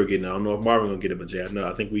me and you are getting it. I don't know if Marvin gonna get it, but Jay,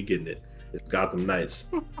 I think we getting it. It's Gotham Knights.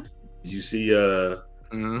 Did you see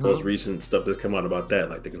most recent stuff that's come out about that,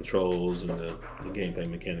 like the controls and the gameplay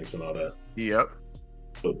mechanics and all that? Yep.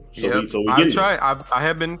 So we I've tried. I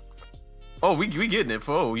have been. Oh, we getting it,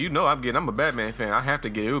 for I'm a Batman fan. I have to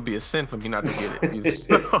get it. It would be a sin for me not to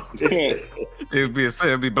get it. It would be a sin.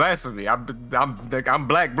 It'd be blasphemy. I'm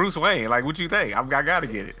Black Bruce Wayne. Like, what you think? I gotta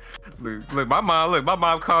get it. Look, my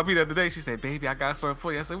mom called me the other day. She said, "Baby, I got something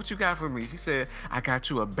for you." I said, "What you got for me?" She said, "I got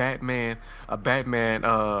you a Batman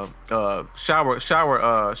shower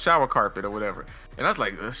carpet or whatever." And I was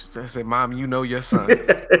like, I said, "Mom, you know your son.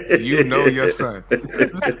 You know your son."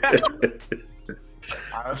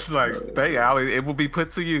 I was like, it will be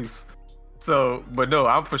put to use. So, but no,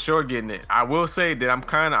 I'm for sure getting it. I will say that I'm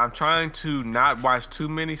trying to not watch too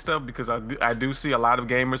many stuff because I do see a lot of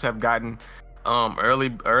gamers have gotten early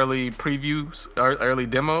previews or early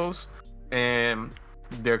demos, and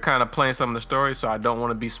they're kind of playing some of the story. So I don't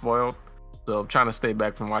want to be spoiled. So I'm trying to stay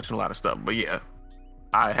back from watching a lot of stuff. But yeah,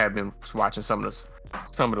 I have been watching some of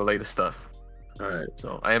the latest stuff. All right.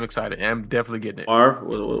 So I am excited. I'm definitely getting it. Marv,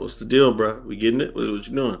 what's the deal, bro? We getting it? What you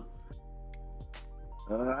doing?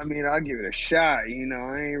 I mean, I'll give it a shot. I ain't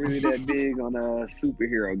really that big on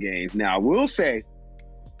superhero games. Now, I will say,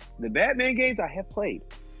 the Batman games I have played.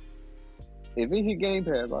 If it hit Game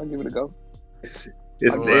Pass, I'll give it a go. It's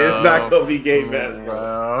not gonna be Game Pass,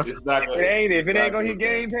 bro. It's not gonna. If it ain't gonna hit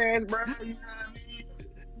Game Pass, bro, you know what I mean?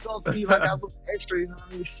 You gonna see like I look extra,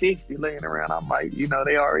 60 laying around. I might,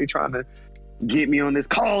 they already trying to get me on this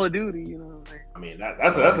Call of Duty, I mean,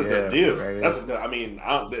 that's a good deal. Right. There's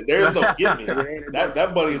no get me.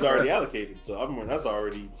 that money is already allocated, so that's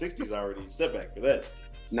already 60's already setback for that.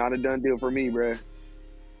 Not a done deal for me, bro.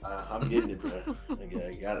 I'm getting it, bro.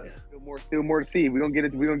 I got it. Still more to see. We gonna get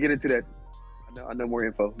into that. I know more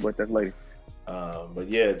info, but that's later. But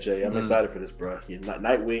yeah, Jay, I'm excited for this, bro.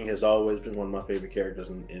 Nightwing has always been one of my favorite characters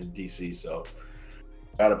in DC, so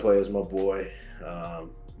gotta play as my boy.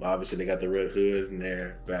 Obviously, they got the Red Hood in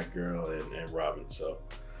there, Batgirl, and Robin. So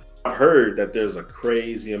I've heard that there's a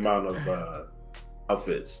crazy amount of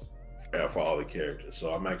outfits for all the characters.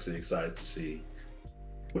 So I'm actually excited to see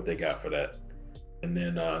what they got for that. And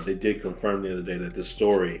then they did confirm the other day that this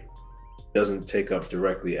story doesn't take up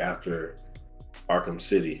directly after Arkham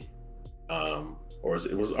City. Or was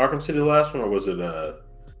Arkham City the last one, or was it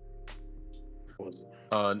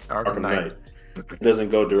Arkham Knight? It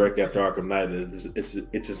doesn't go directly after Arkham Knight. It's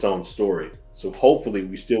its own story. So hopefully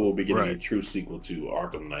we still will be getting a true sequel to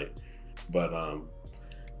Arkham Knight. But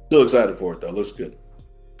still excited for it though. Looks good.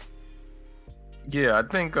 Yeah, I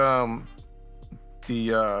think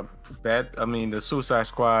the Suicide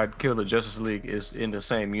Squad Kill the Justice League is in the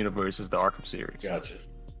same universe as the Arkham series. Gotcha.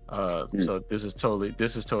 So this is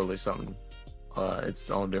totally something. It's its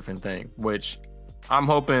own different thing, which I'm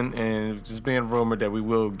hoping, and it's just being rumored that we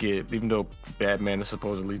will get, even though Batman is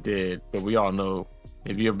supposedly dead, but we all know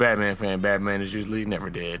if you're a Batman fan, Batman is usually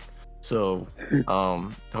never dead. So,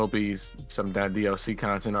 hope he's some DLC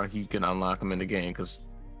content or he can unlock him in the game, because,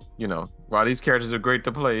 while these characters are great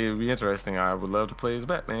to play, it'd be interesting. I would love to play as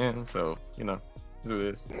Batman, so, do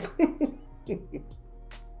this.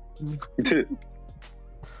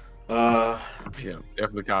 Yeah,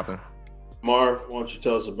 definitely copping. Marv, why don't you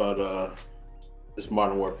tell us about this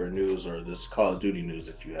Modern Warfare news or this Call of Duty news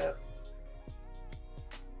that you have?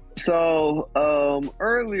 So,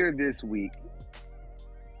 earlier this week,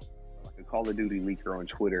 a Call of Duty leaker on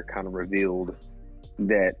Twitter kind of revealed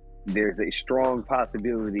that there's a strong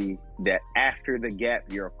possibility that after the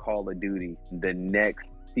gap year of Call of Duty, the next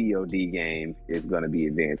COD game is going to be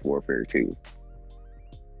Advanced Warfare 2.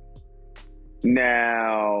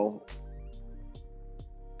 Now,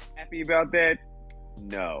 happy about that?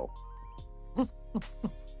 No.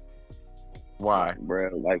 Why, bro?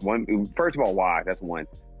 Like, first of all, why? That's one.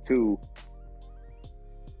 Two,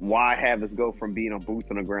 why have us go from being on boots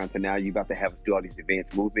on the ground to now you about to have us do all these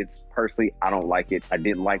advanced movements? Personally, I don't like it. I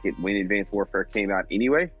didn't like it when Advanced Warfare came out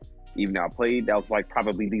anyway. Even though I played, that was like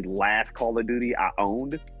probably the last Call of Duty I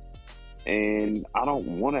owned. And I don't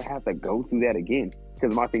want to have to go through that again.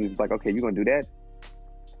 Because my thing is like, okay, you're going to do that?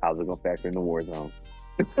 How's it going to factor in the Warzone?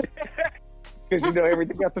 Because you know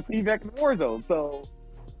everything got to feedback in the Warzone. So,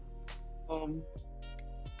 but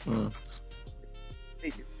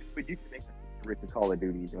you can make a rich Call of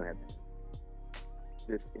Duty, you don't have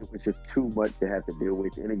to. It was just too much to have to deal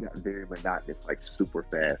with, and it got very monotonous, like super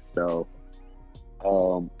fast. So,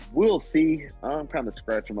 we'll see. I'm kind of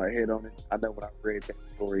scratching my head on it. I know when I read that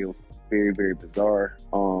story, it was very, very bizarre.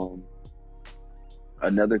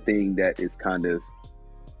 Another thing that is kind of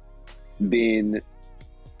been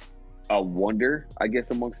a wonder, I guess,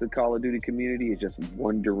 amongst the Call of Duty community is just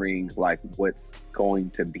wondering like what's going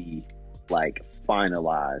to be like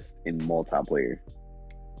finalized in multiplayer.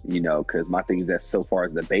 You know, because my thing is that so far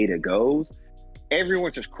as the beta goes,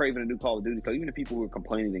 everyone's just craving a new Call of Duty. So even the people who are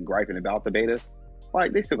complaining and griping about the beta,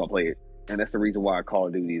 like they still gonna play it, and that's the reason why Call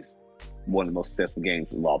of Duty is one of the most successful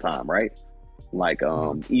games of all time, right? Like,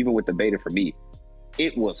 even with the beta for me,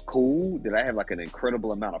 it was cool. Did I have like an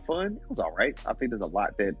incredible amount of fun? It was all right. I think there's a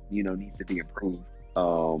lot that, you know, needs to be improved.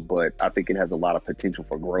 But I think it has a lot of potential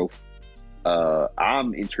for growth.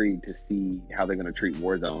 I'm intrigued to see how they're going to treat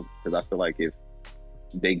Warzone, because I feel like if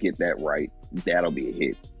they get that right, that'll be a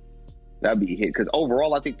hit. That'll be a hit. Because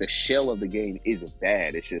overall, I think the shell of the game isn't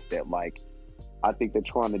bad. It's just that, like, I think they're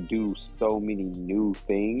trying to do so many new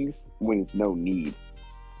things when it's no need.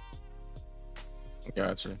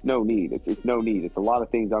 Gotcha. No need. It's no need. It's a lot of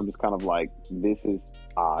things I'm just kind of like, this is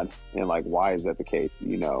odd, and like, why is that the case?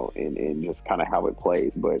 You know, and just kind of how it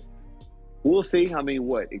plays. But we'll see. I mean,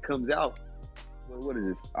 what it comes out. What is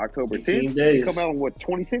this? October 10th? Days. It come out on what,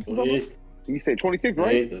 26th or something? You said 26th, Yeah,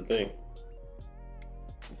 right? the thing.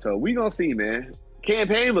 So we gonna see, man.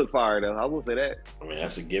 Campaign look fire though. I will say that. I mean,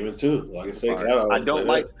 that's a given too. Like I said, I don't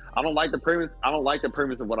like the premise. I don't like the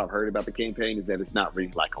premise of what I've heard about the campaign is that it's not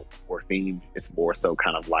really like a war theme. It's more so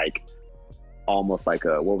kind of like almost like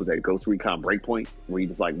a, what was that, Ghost Recon Breakpoint, where you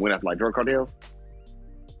just like went after like drug cartels.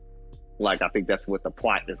 Like, I think that's what the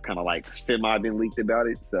plot is kind of like semi been leaked about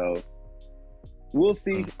it. So we'll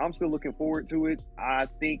see. I'm still looking forward to it. I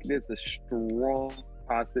think there's a strong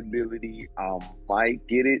possibility I might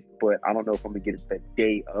get it, but I don't know if I'm gonna get it the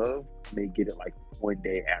day of. I may get it like one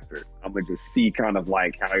day after. I'm gonna just see kind of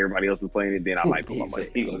like how everybody else is playing it. Then I might pull up my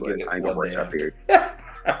thing, but I ain't gonna rush out there.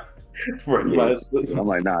 I'm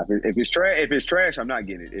like, nah. If it's trash, I'm not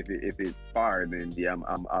getting it. If it's fire, then yeah,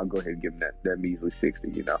 I'll go ahead and give them that measly 60.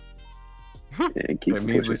 You know, and keep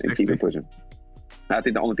it pushing. I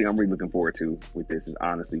think the only thing I'm really looking forward to with this is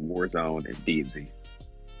honestly Warzone and DMZ.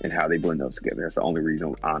 And how they blend those together. That's the only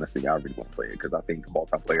reason, honestly, I really want to play it, because I think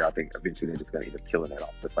multiplayer, I think eventually they're just going to end up killing that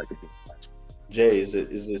off, just like they did last year. Jay, is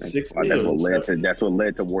it 60? That's what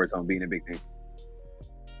led to Warzone being a big thing.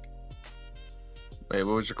 Wait,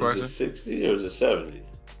 what was your question? Is it 60 or is it 70?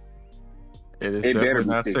 It definitely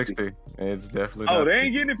not 60. It's definitely not. Oh, they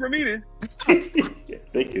ain't getting it from me then. I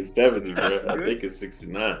think it's 70, bro. I think it's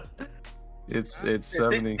 69. It's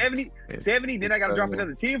 70. 70, then I got to drop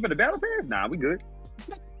another 10 for the battle pass? Nah, we good.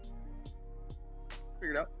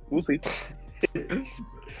 Figure it out. We'll see.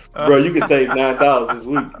 Bro, you can save $9 this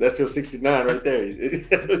week. That's your 69 right there.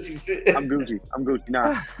 That's what you said. I'm Gucci.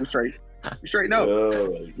 Nah, I'm straight.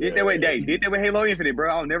 No. Did that way, Dave. Did that with Halo Infinite, bro.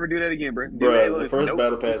 I'll never do that again, bro. Bro, the first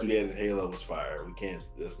battle pass we had in Halo was fire. We can't.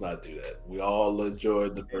 Let's not do that. We all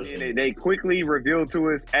enjoyed the first. And they quickly revealed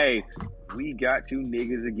to us, "Hey, we got you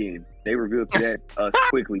niggas again." They revealed to that us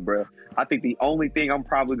quickly, bro. I think the only thing I'm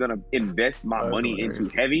probably gonna invest my money into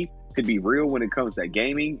heavy, to be real, when it comes to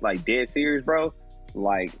gaming, like dead serious, bro.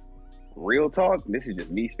 Like, real talk. This is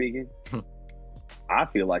just me speaking. I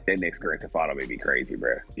feel like that next Grand Theft Auto may be crazy,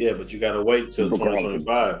 bro. Yeah, but you gotta wait till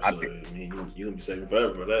 2025. So I mean, you gonna be saving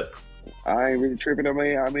forever for that. I ain't really tripping on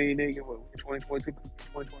me. I mean, nigga, what, 2022,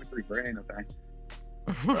 2023, bro, ain't no thing.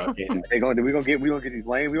 We gonna get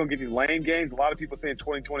these lame games. A lot of people saying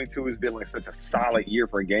 2022 has been like such a solid year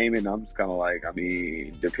for gaming. I'm just kind of like, I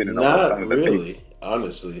mean, depending on not really,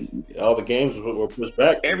 honestly, all the games were pushed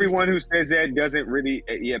back. Everyone who says that doesn't really,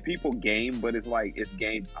 people game, but it's like, it's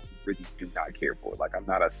games I really do not care for. Like, I'm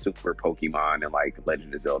not a super Pokemon and like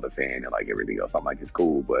Legend of Zelda fan and like everything else. I'm like, it's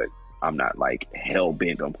cool, but I'm not like hell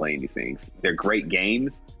bent on playing these things. They're great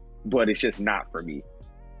games, but it's just not for me.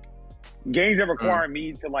 Games that require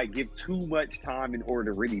me to like give too much time in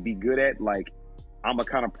order to really be good at, like, I'm a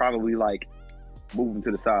kind of probably like moving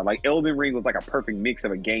to the side. Like Elden Ring was like a perfect mix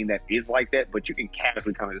of a game that is like that, but you can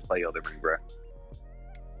casually kind of just play Elden Ring, bro.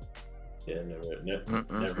 Yeah,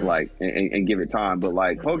 never. Like and give it time. But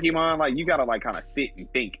like Pokemon, like you gotta like kind of sit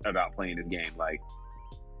and think about playing this game, like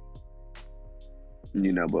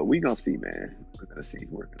But we gonna see, man. We're gonna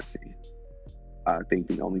see. I think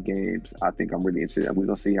the only games I think I'm really interested in, we're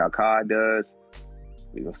gonna see how COD does.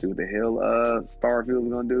 We're gonna see what the hell Starfield's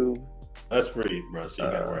gonna do. That's free, bro. So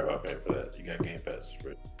you gotta worry about paying for that. You got Game Pass, it's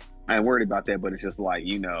free. I ain't worried about that, but it's just like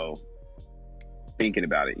thinking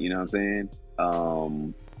about it. You know what I'm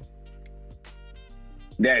saying?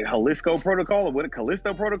 That Callisto Protocol or what a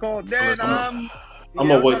Callisto Protocol? Then I'm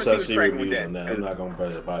gonna wait till I see reviews on that. I'm not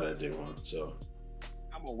gonna buy that day one. So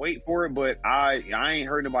I'm gonna wait for it, but I ain't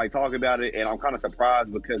heard nobody talk about it, and I'm kind of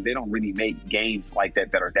surprised because they don't really make games like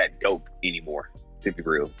that are that dope anymore. To be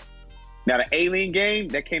real. Now the Alien game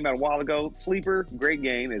that came out a while ago, Sleeper, great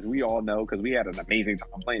game as we all know because we had an amazing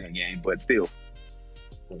time playing that game, but still.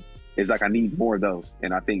 It's like I need more of those,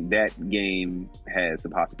 and I think that game has the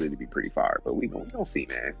possibility to be pretty fire. But we gonna see,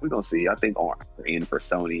 man. We gonna see. I think in for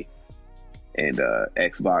Sony and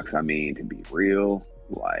Xbox. I mean, to be real,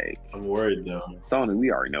 like I'm worried though. Sony,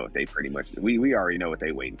 we already know what they pretty much. We already know what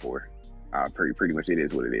they waiting for. Pretty much it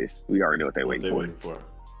is what it is. We already know what they waiting for.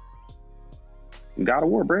 God of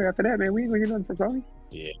War, bro. After that, man, we ain't gonna get nothing from Sony.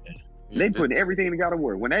 Yeah, they putting everything in God of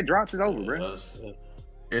War. When that drops, it's over, bro.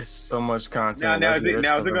 It's so much content. Now is it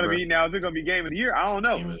gonna be Game of the Year? I don't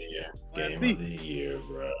know. Game of the year,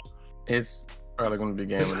 bro. It's probably gonna be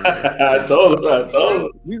Game of the Year. I told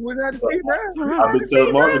him. We would have to see, bro. I've been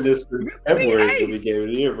telling Marvin this February is gonna be Game of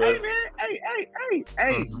the Year, bro. Hey, man.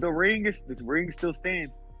 Hey. The ring still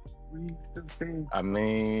stands. I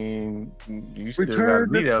mean, you still got to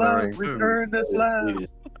beat Elden Ring too. Return the slab.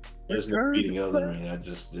 There's no beating Elden Ring. I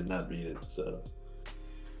just did not beat it. So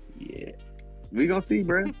yeah. We gonna see,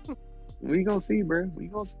 bro. We gonna see.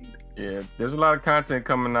 Yeah, there's a lot of content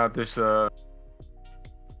coming out this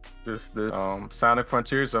Sonic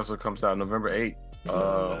Frontiers also comes out November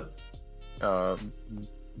 8th.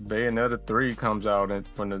 Bayonetta 3 comes out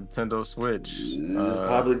for Nintendo Switch.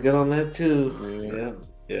 Probably good on that too.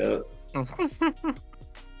 Yeah. There's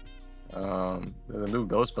a new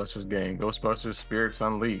Ghostbusters game, Ghostbusters Spirits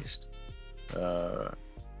Unleashed.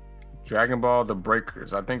 Dragon Ball The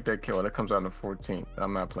Breakers. I think that comes out on the 14th.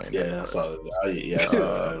 I'm not playing that. Yeah, I saw it. I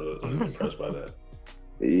saw it. I was impressed by that.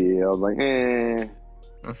 Yeah, I was like,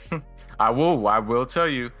 I will tell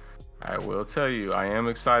you. I am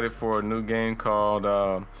excited for a new game called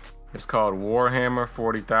it's called Warhammer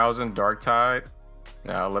 40,000 Dark Tide.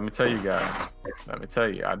 Now let me tell you guys. I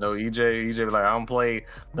know EJ was like, I don't play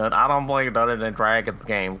none of the Dragons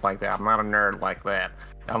games like that. I'm not a nerd like that.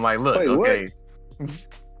 I'm like, look, okay.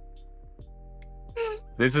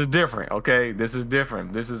 This is different, okay? This is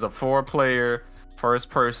different. This is a 4-player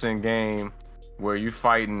first-person game where you're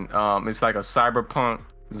fighting. It's like a cyberpunk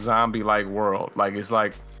zombie-like world. Like it's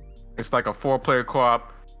like a 4-player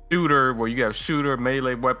co-op shooter where you have shooter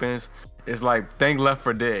melee weapons. It's like Left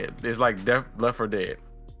 4 Dead. It's like Left 4 Dead,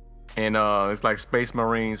 and it's like Space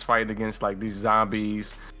Marines fighting against like these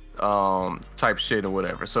zombies, type shit or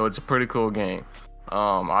whatever. So it's a pretty cool game.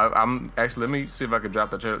 I'm actually, let me see if I can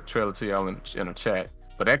drop the trailer to y'all in a chat.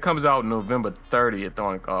 But that comes out November 30th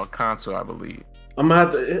on console, I believe. I'm gonna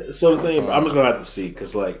have to. So the thing, I'm just gonna have to see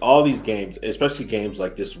because like all these games, especially games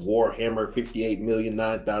like this Warhammer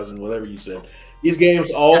 58,000,000, whatever you said, these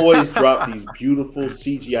games always drop these beautiful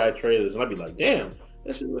CGI trailers, and I'd be like, damn,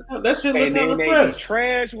 that shit look kind of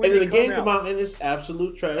fresh. And then the game come out and it's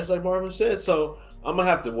absolute trash, like Marvin said. So I'm gonna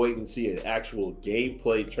have to wait and see an actual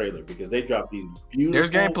gameplay trailer because they drop these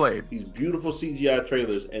beautiful CGI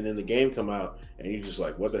trailers, and then the game come out and you're just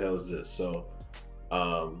like, what the hell is this? So,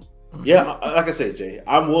 yeah, like I said, Jay,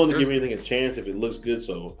 I'm willing to give anything a chance if it looks good.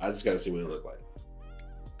 So I just gotta see what it looks like.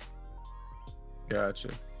 Gotcha.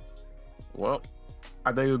 Well,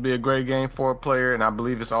 I think it would be a great game for a player, and I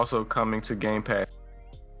believe it's also coming to Game Pass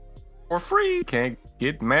for free. Can't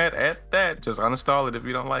get mad at that. Just uninstall it if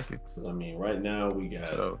you don't like it. I mean, right now we got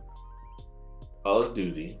Call of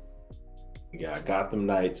Duty. We got Gotham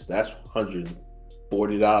Knights. That's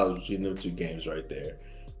 $140 between them two games right there.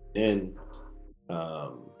 Then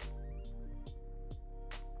God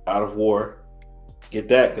of War. Get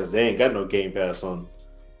that because they ain't got no Game Pass on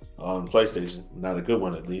PlayStation. Not a good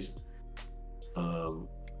one, at least.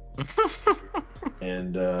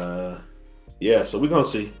 And yeah, so we're gonna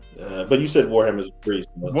see. But you said Warhammer is free. So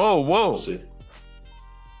whoa! We'll see.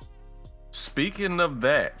 Speaking of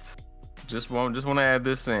that, just want to add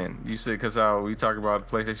this in. You said because how we talk about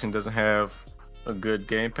PlayStation doesn't have a good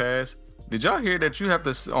Game Pass. Did y'all hear that you have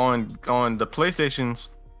to on the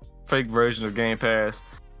PlayStation's fake version of Game Pass?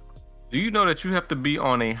 Do you know that you have to be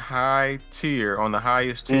on a high tier, on the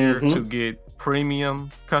highest tier, to get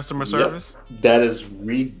premium customer service? That is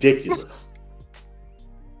ridiculous.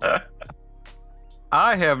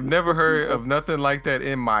 I have never heard of nothing like that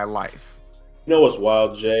in my life. You know what's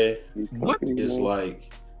wild, Jay? What is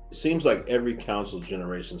like? It seems like every console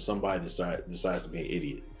generation, somebody decides to be an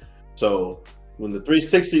idiot. So when the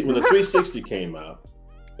 360 came out,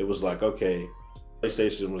 it was like, okay,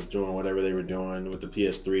 PlayStation was doing whatever they were doing with the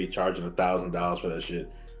PS3, charging $1,000 for that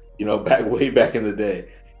shit. You know, way back in the day.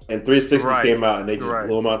 And 360 came out, and they just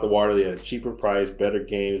blew them out the water. They had a cheaper price, better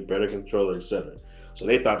games, better controller, etc. So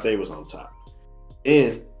they thought they was on top.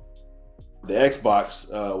 And the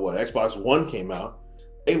Xbox, Xbox One came out,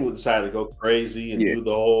 they decided to go crazy and do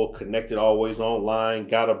the whole connected, always online,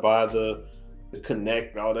 gotta buy the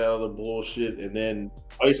Connect, all that other bullshit, and then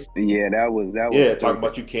that was talking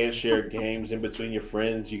about you can't share games in between your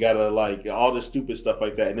friends, you gotta like all this stupid stuff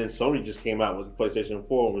like that. And then Sony just came out with the PlayStation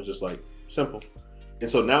 4 and was just like simple. And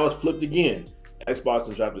so now it's flipped again. Xbox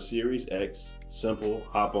and dropped the Series X, simple,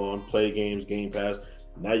 hop on, play games, Game Pass.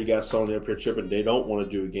 Now you got Sony up here tripping. They don't want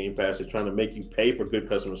to do a Game Pass. They're trying to make you pay for good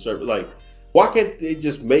customer service. Like, why can't they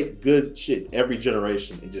just make good shit every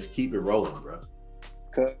generation and just keep it rolling, bro?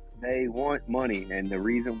 Because they want money, and the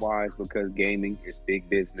reason why is because gaming is big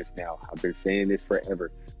business now. I've been saying this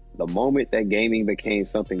forever. The moment that gaming became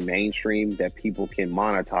something mainstream that people can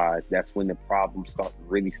monetize, that's when the problems start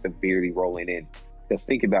really severely rolling in. Because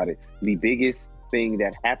think about it. The biggest thing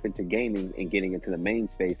that happened to gaming and getting into the main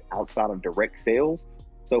space outside of direct sales,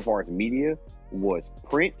 so far as media, was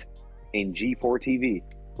print and G4 TV.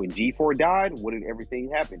 When G4 died, what did everything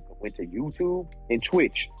happen? It went to YouTube and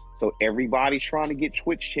Twitch. So everybody's trying to get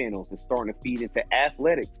Twitch channels. It's starting to feed into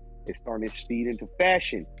athletics. It's starting to feed into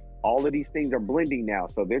fashion. All of these things are blending now.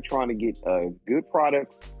 So they're trying to get good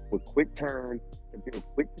products with quick turn, to build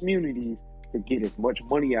quick communities, to get as much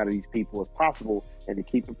money out of these people as possible and to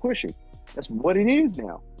keep it pushing. That's what it is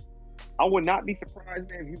now. I would not be surprised,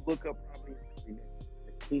 man, if you look up probably in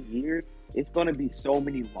 15 years, it's going to be so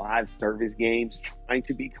many live service games trying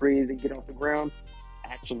to be created and get off the ground,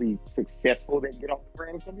 actually successful that get off the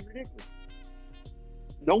ground. It's going to be ridiculous.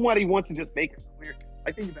 Nobody wants to just make it clear.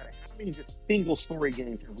 I think about it. How many just single story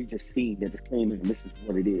games have we just seen that just came in and this is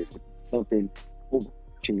what it is, with something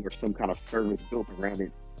overarching or some kind of service built around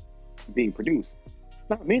it being produced?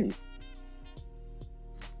 Not many.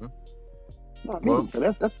 Not many. So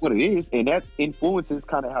that's what it is. And that influences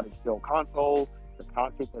kind of how they sell consoles, the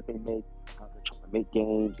content that they make, how they're trying to make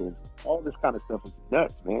games, and all this kind of stuff is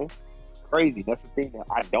nuts, man. Crazy. That's the thing that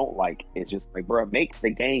I don't like. It's just like, bro, make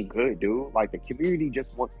the game good, dude. Like, the community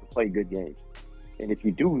just wants to play good games. And if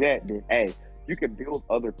you do that, then hey, you can build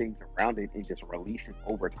other things around it and just release it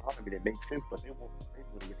over time, and it makes sense. But they won't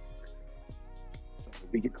really. So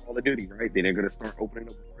we get Call of Duty, right? Then they're gonna start opening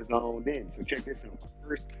up Warzone. Then, so check this out.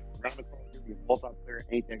 First round of Call of Duty multiplayer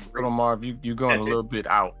ain't that great. Hold on, Marv, you going a little bit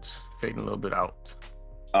out, fading a little bit out.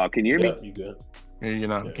 Can you hear me? You good? Hear you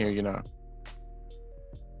now. Can hear you now.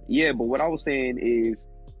 Yeah, but what I was saying is,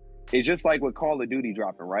 it's just like with Call of Duty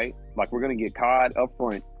dropping, right? Like, we're going to get COD up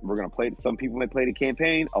front. We're going to play, some people may play the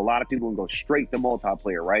campaign. A lot of people will go straight to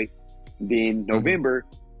multiplayer, right? Then November,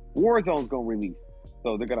 Warzone's going to release.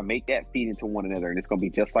 So they're going to make that feed into one another. And it's going to be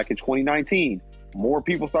just like in 2019. More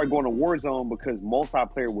people start going to Warzone because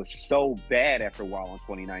multiplayer was so bad after a while in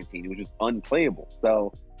 2019. It was just unplayable.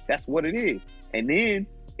 So that's what it is. And then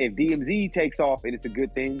if DMZ takes off and it's a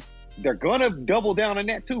good thing, they're going to double down on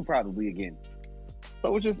that too, probably again.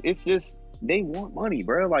 So it's just they want money,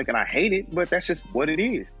 bro. Like, and I hate it, but that's just what it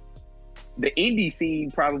is. The indie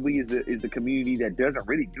scene probably is the community that doesn't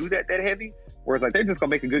really do that heavy. Whereas, like, they're just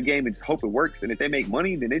gonna make a good game and just hope it works. And if they make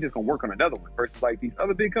money, then they're just gonna work on another one. Versus like these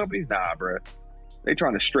other big companies, nah, bro. They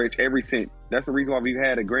trying to stretch every cent. That's the reason why we've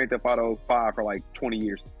had a Grand Theft Auto 5 for like 20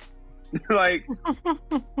 years. Like.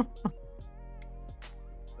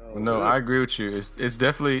 No, I agree with you. It's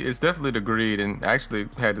definitely the greed. And I actually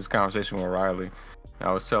had this conversation with Riley.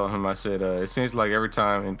 I was telling him, I said, it seems like every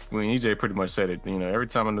time, and when EJ pretty much said it, every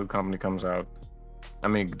time a new company comes out,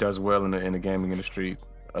 does well in the gaming industry,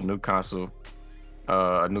 a new console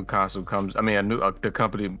comes. The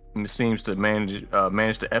company seems to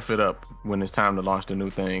manage to F it up when it's time to launch the new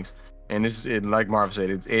things. And like Marv said,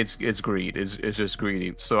 it's greed. It's just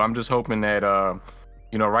greedy. So I'm just hoping that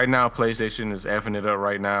right now PlayStation is effing it up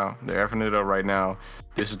right now. They're effing it up right now.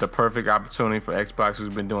 This is the perfect opportunity for Xbox,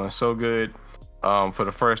 who's been doing so good. For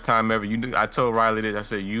the first time ever, I told Riley this. I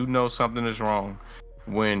said, something is wrong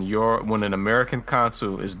when an American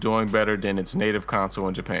console is doing better than its native console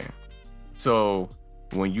in Japan. So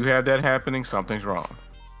when you have that happening, something's wrong.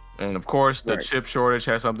 And of course, the chip shortage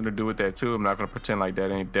has something to do with that too. I'm not going to pretend like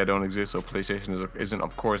that don't exist. So PlayStation isn't,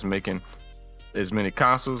 of course, making as many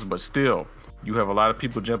consoles, but still, you have a lot of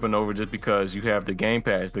people jumping over just because you have the Game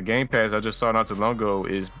Pass. The Game Pass I just saw not too long ago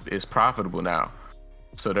is profitable now,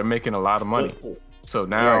 so they're making a lot of money. So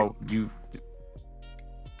now so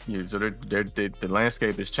the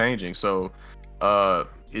landscape is changing. So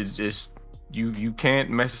it's just you can't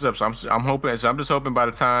mess this up. So I'm hoping. So I'm just hoping by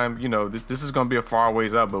the time this is gonna be a far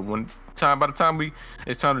ways out. But by the time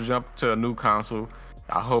it's time to jump to a new console,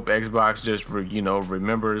 I hope Xbox just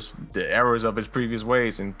remembers the errors of its previous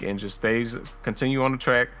ways and just continue on the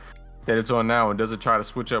track that it's on now and doesn't try to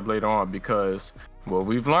switch up later on, because what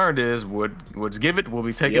we've learned is what's give it will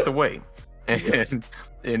be take it away. And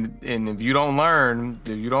if you don't learn,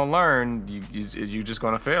 you're just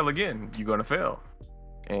gonna fail again. You're gonna fail.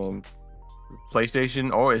 And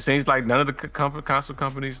PlayStation, or it seems like none of the console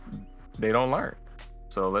companies, they don't learn.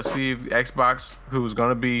 So let's see if Xbox, who's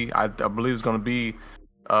gonna be, I believe is gonna be,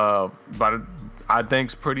 but I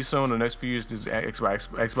think pretty soon, the next few years, this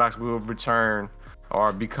Xbox will return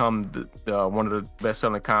or become the one of the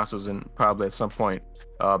best-selling consoles, and probably at some point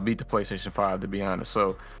beat the PlayStation 5. To be honest,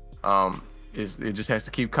 so it just has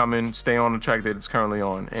to keep coming, stay on the track that it's currently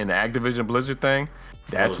on. And the Activision Blizzard thing,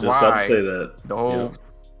 that's why about to say that. The whole.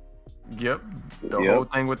 Yep. The whole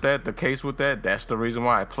thing with that, the case with that, that's the reason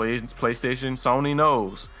why PlayStation, Sony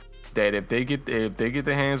knows that if they get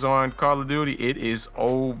their hands on Call of Duty, it is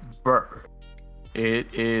over.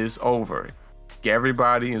 It is over.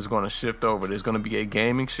 Everybody is going to shift over. There's going to be a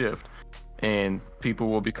gaming shift, and people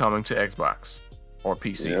will be coming to Xbox or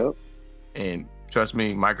PC. Yep. And trust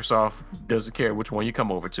me, Microsoft doesn't care which one you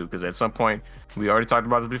come over to, because at some point, we already talked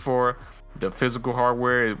about this before, the physical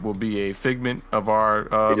hardware will be a figment of our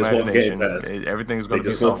imagination. Everything is going to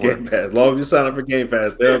be software. Game Pass. As long as you sign up for Game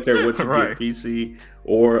Pass, they don't care what you get, PC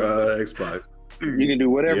or Xbox. You can do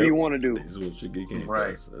whatever you want to do. This is what you get Game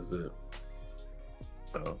Pass. That's it.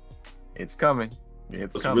 So it's coming.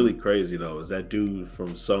 What's really crazy though is that dude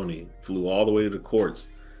from Sony flew all the way to the courts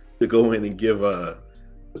to go in and give a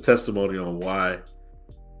testimony on why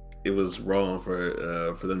it was wrong for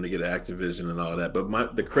them to get Activision and all that.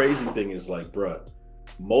 But the crazy thing is, like, bruh,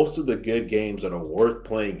 most of the good games that are worth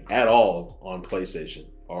playing at all on PlayStation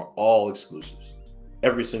are all exclusives.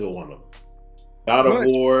 Every single one of them. God of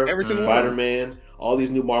War, Spider-Man, all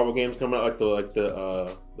these new Marvel games coming out, like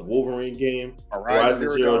the Wolverine game, Horizon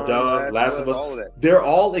Zero Dawn, Last of Us. They're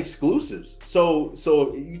all exclusives. So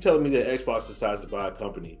you telling me that Xbox decides to buy a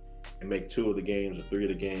company and make 2 of the games or 3 of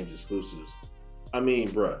the games exclusives? I mean,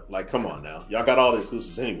 bruh, like, come on now. Y'all got all the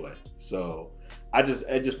exclusives anyway. So I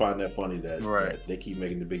just find that funny that they keep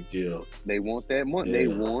making the big deal. They want that money. Yeah. They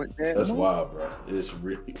want that. That's wild, bro. It's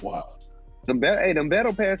really wild. Them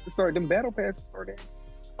battle pass to start.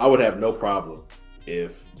 I would have no problem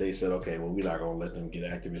if they said, okay, well, we're not gonna let them get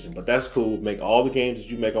Activision, but that's cool. Make all the games that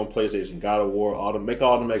you make on PlayStation, God of War, make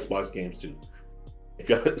all them Xbox games too.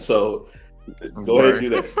 So go ahead and do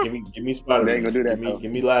that. Give me Spider-Man.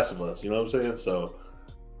 Give me Last of Us. You know what I'm saying? So,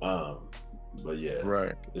 but yeah,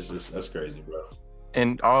 that's crazy, bro.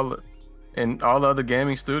 And all the other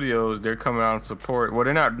gaming studios, they're coming out and support. Well,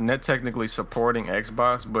 they're not technically supporting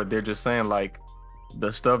Xbox, but they're just saying, like,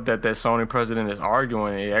 the stuff that Sony president is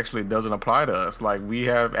arguing, it actually doesn't apply to us. Like,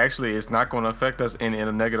 it's not going to affect us in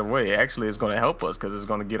a negative way. Actually, it's going to help us because it's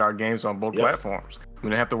going to get our games on both platforms. We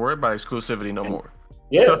don't have to worry about exclusivity no more.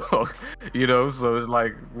 Yeah. So, so it's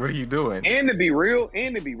like, what are you doing? And to be real,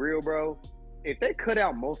 bro, if they cut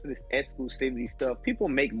out most of this exclusivity stuff, people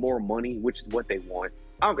make more money, which is what they want.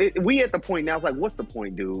 We at the point now, it's like, what's the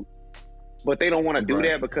point, dude? But they don't want to do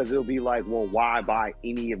that because it'll be like, well, why buy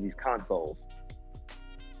any of these consoles?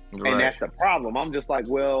 Right. And that's the problem. I'm just like,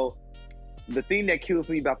 well, the thing that kills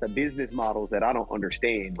me about the business models that I don't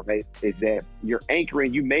understand, right, is that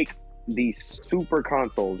you make these super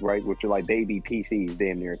consoles, right, which are like baby PCs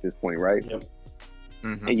damn near at this point, right? Yep.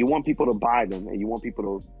 Mm-hmm. And you want people to buy them,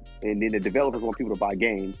 and then the developers want people to buy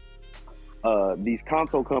games. These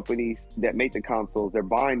console companies that make the consoles, they're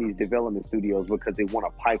buying these development studios because they want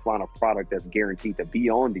a pipeline of product that's guaranteed to be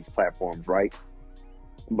on these platforms, right?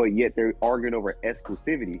 But yet they're arguing over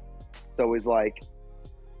exclusivity. So it's like,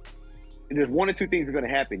 there's one or two things are going to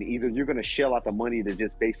happen. Either you're going to shell out the money to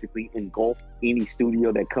just basically engulf any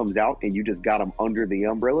studio that comes out and you just got them under the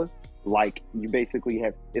umbrella. Like, you basically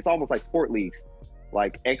have, it's almost like sport leagues.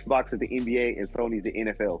 Like, Xbox is the NBA and Sony's the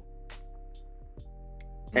NFL.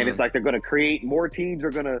 And it's like they're going to create, more teams are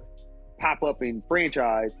going to pop up in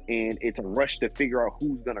franchise, and it's a rush to figure out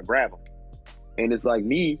who's going to grab them. And it's like,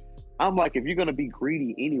 I'm like, if you're going to be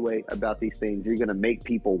greedy anyway about these things, you're going to make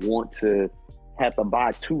people want to have to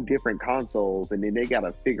buy 2 different consoles, and then they got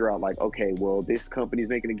to figure out like, okay, well, this company's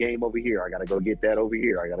making a game over here. I got to go get that over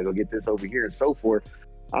here. I got to go get this over here, and so forth.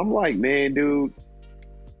 I'm like, man, dude,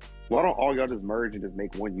 why don't all y'all just merge and just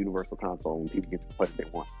make one universal console and people get to play what they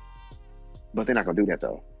want? But they're not gonna do that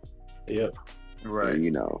though. Yep. Right. And,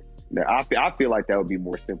 you know, I feel like that would be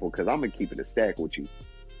more simple because I'm gonna keep it a stack with you.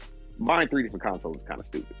 Buying 3 different consoles is kind of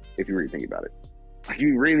stupid if you really think about it. If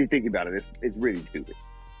you really think about it, it's really stupid.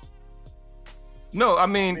 No, I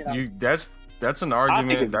mean, that's an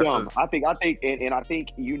argument. I think it's dumb. I think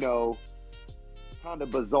you know, kind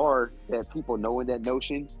of bizarre that people knowing that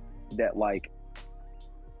notion that like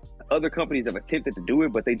other companies have attempted to do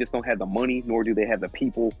it, but they just don't have the money, nor do they have the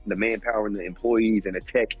people, the manpower, and the employees and the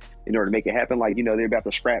tech in order to make it happen. Like, you know, they're about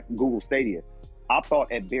to scrap Google Stadia. I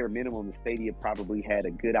thought at bare minimum, the Stadia probably had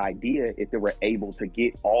a good idea if they were able to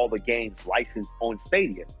get all the games licensed on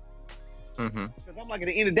Stadia. Because I'm like, at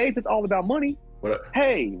the end of the day, if it's all about money,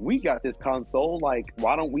 hey, we got this console. Like,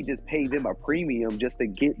 why don't we just pay them a premium just to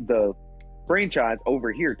get the franchise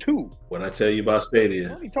over here too? When I tell you about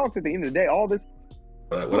Stadia, we talked at the end of the day, all this.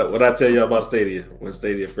 What I tell you about Stadia, when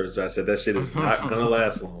Stadia first, I said that shit is not gonna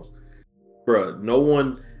last long, bro. No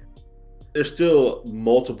one. There's still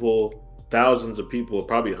multiple thousands of people,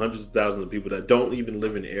 probably hundreds of thousands of people that don't even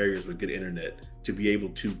live in areas with good internet to be able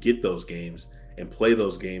to get those games and play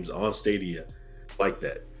those games on Stadia like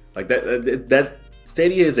that. Like that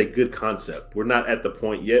Stadia is a good concept. We're not at the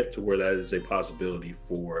point yet to where that is a possibility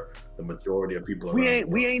for the majority of people. We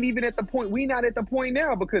ain't even at the point. We not at the point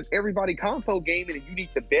now because everybody console gaming and you need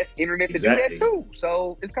the best internet to do that too.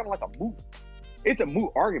 So it's kind of like a moot. It's a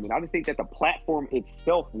moot argument. I just think that the platform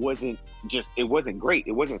itself wasn't great.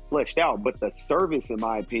 It wasn't fleshed out, but the service, in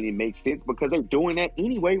my opinion, makes sense because they're doing that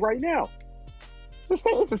anyway right now. It's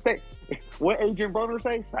the same. What Adrian Broner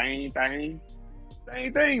say? Same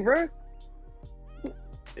thing, bro.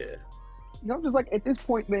 Yeah. You know, I'm just like, at this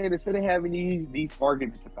point, man, instead of having these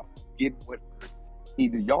arguments about getting what first,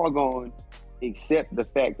 either y'all going to accept the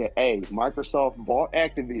fact that, hey, Microsoft bought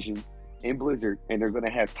Activision and Blizzard, and they're going to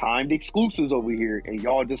have timed exclusives over here, and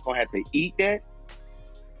y'all just going to have to eat that.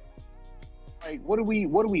 Like, what are we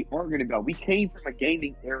arguing about? We came from a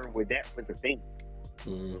gaming era where that was a thing.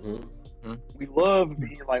 We love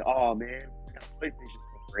being like, oh, man, we got PlayStation.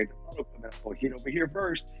 I'll get over here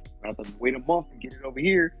first. I have to wait a month and get it over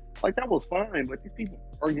here. Like, that was fine, but these people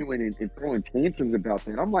arguing and throwing tantrums about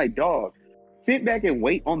that. I'm like, dog, sit back and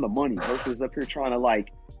wait on the money versus up here trying to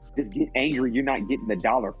like just get angry you're not getting the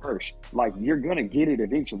dollar first. Like, you're gonna get it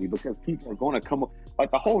eventually because people are gonna come up.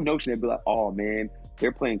 Like, the whole notion they'd be like, oh man,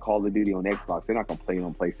 they're playing Call of Duty on Xbox, they're not gonna play it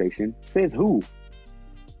on PlayStation. Says who?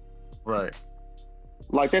 Right.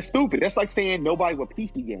 Like, that's stupid. That's like saying nobody with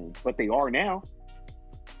PC games, but they are now.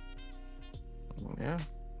 Yeah,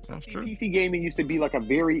 that's true. PC gaming used to be like a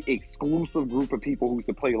very exclusive group of people who used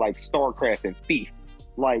to play like StarCraft and Thief.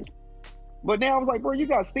 Like, but now I was like, bro, you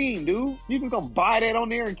got Steam, dude. You just gonna buy that on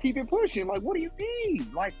there and keep it pushing. Like, what do you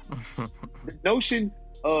mean? Like, the notion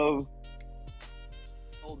of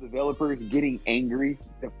developers getting angry,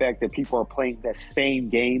 the fact that people are playing that same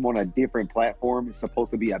game on a different platform is supposed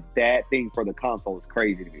to be a bad thing for the console is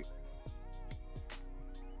crazy to me.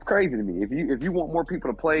 Crazy to me. If you want more people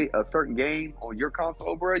to play a certain game on your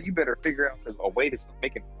console, bro, you better figure out a way to start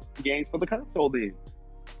making games for the console then.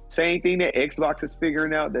 Same thing that Xbox is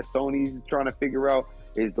figuring out, that Sony's trying to figure out,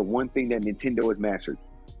 is the one thing that Nintendo has mastered.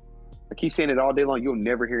 I keep saying it all day long. You'll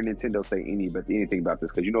never hear Nintendo say anything about this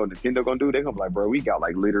because you know what Nintendo gonna do? They're gonna be like, bro, we got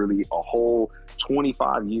like literally a whole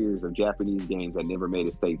 25 years of Japanese games that never made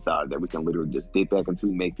it stateside that we can literally just dip back into,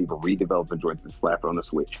 make people redevelop the joints and slap it on the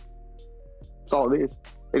Switch. That's all it is.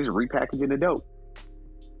 They're just repackaging the dope.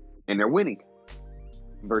 And they're winning.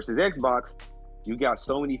 Versus Xbox, you got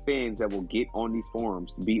so many fans that will get on these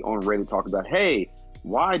forums, be on Reddit, talk about, hey,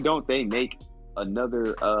 why don't they make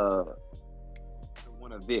another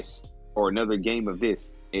one of this or another game of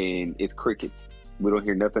this? And it's crickets. We don't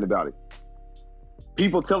hear nothing about it.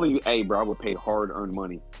 People telling you, hey, bro, I would pay hard-earned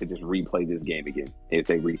money to just replay this game again. If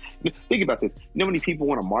they think about this. You know how many people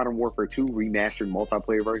want a Modern Warfare 2 remastered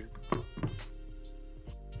multiplayer version?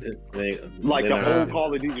 Like the whole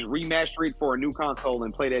Call of Duty, just remaster it for a new console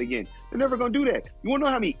and play that again. They're never gonna do that. You wanna know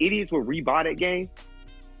how many idiots will rebuy that game?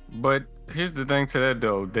 But here's the thing to that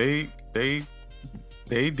though. They did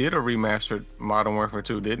a remastered Modern Warfare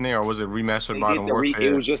 2, didn't they? Or was it remastered Modern Warfare?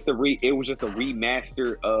 It was just a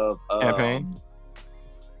remaster of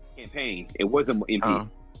campaign. It wasn't MP.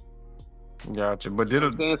 Gotcha. But did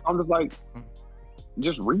it? So I'm just like,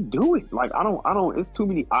 just redo it. Like, I don't, it's too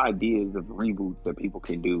many ideas of reboots that people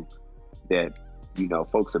can do that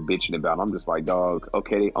folks are bitching about. I'm just like, dog,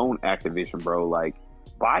 okay, they own Activision, bro. Like,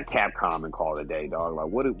 buy Capcom and call it a day, dog. Like,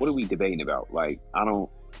 what are we debating about? Like, I don't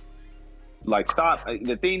like stop.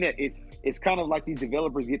 The thing that it's kind of like these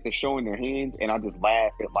developers get to showing their hands, and I just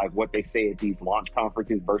laugh at like what they say at these launch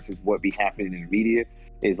conferences versus what be happening in the media.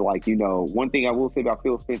 Is like, one thing I will say about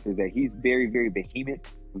Phil Spencer is that he's very, very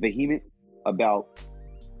vehement about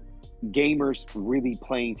gamers really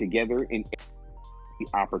playing together and the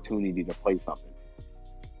opportunity to play something.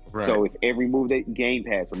 Right. So if every move that Game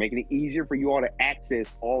Pass, we're making it easier for you all to access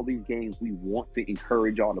all these games we want to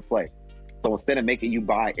encourage y'all to play. So instead of making you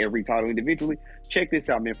buy every title individually, check this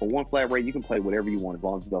out, man. For one flat rate, you can play whatever you want as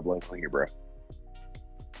long as it's double on your breath.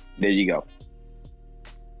 There you go.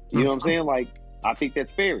 You know what I'm saying? Like, I think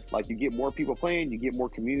that's fair. Like, you get more people playing, you get more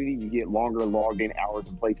community, you get longer logged in hours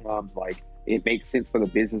and play times. Like, it makes sense for the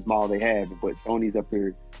business model they have. But Sony's up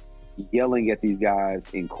here yelling at these guys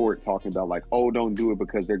in court, talking about like, oh, don't do it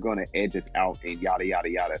because they're going to edge us out and yada, yada,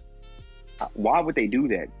 yada. Why would they do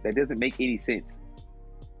that? That doesn't make any sense.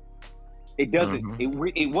 It doesn't. It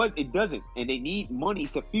doesn't. And they need money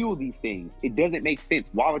to fuel these things. It doesn't make sense.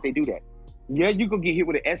 Why would they do that? Yeah, you're going to get hit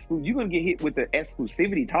with you're going to get hit with the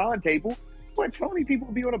exclusivity timetable. But Sony people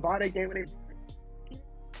will be able to buy that game when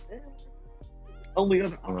they only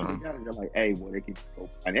other option they got is they're like, hey, well, they can go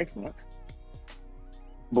buy an Xbox.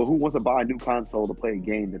 But who wants to buy a new console to play a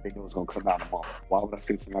game that they know is going to come out tomorrow? Why would I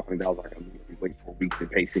spend $500 like I'm going to wait for a week to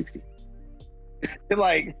pay $60? They're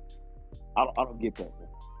like, I don't get that, man.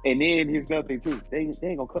 And then here's another thing too. They ain't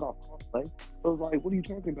gonna cut off crossplay. So it's like, what are you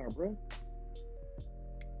talking about, bro?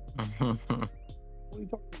 What are you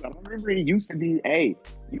talking about? I remember it used to be, hey,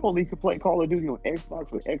 you only could play Call of Duty on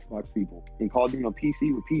Xbox with Xbox people, and Call of Duty on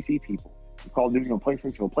PC with PC people, and Call of Duty on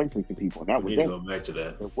PlayStation with PlayStation people. And that was that. Go back to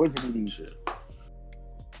that. There wasn't any shit.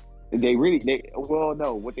 What they really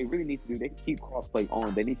need to do, they can keep crossplay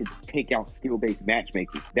on. They need to take out skill-based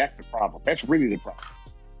matchmaking. That's the problem. That's really the problem.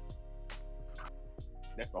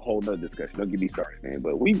 That's a whole nother discussion. Don't get me started, man.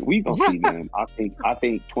 But we gonna see, man. I think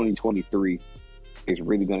 2023 is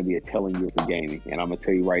really gonna be a telling year for gaming. And I'm gonna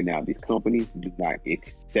tell you right now, these companies do not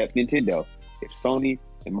accept Nintendo. If Sony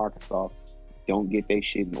and Microsoft don't get their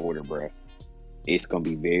shit in order, bro, it's gonna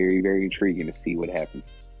be very, very intriguing to see what happens.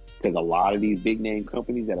 Because a lot of these big name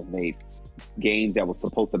companies that have made games that was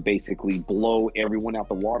supposed to basically blow everyone out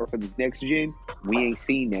the water for this next gen, we ain't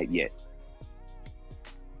seen that yet.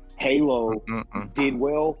 Halo did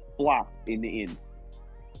well, flopped in the end.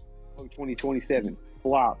 2027,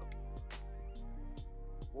 flopped.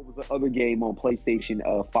 What was the other game on PlayStation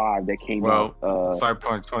 5 that came out?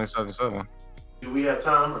 Cyberpunk 2077. Do we have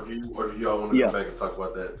time, or do y'all want to come back and talk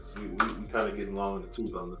about that? We kind of getting long in the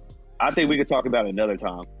tooth on this. I think we could talk about it another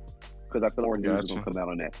time, because I feel more news is going to come out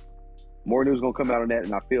on that. More news is going to come out on that,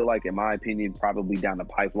 and I feel like, in my opinion, probably down the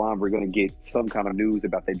pipeline, we're going to get some kind of news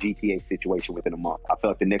about the GTA situation within a month. I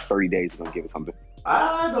feel like the next 30 days is going to give us something.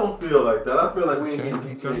 I don't feel like that. I feel like we ain't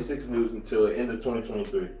getting GTA 6 news until the end of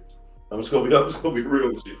 2023. I'm just going to be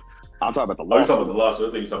real with you. I'm talking about the loss. Oh, you're talking about the loss.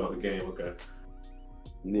 I think you're talking about the game. Okay.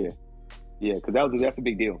 Yeah, because that's a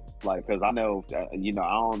big deal. Like, because I know, I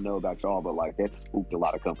don't know about y'all, but like that spooked a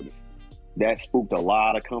lot of companies.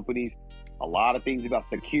 A lot of things about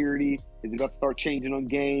security is about to start changing on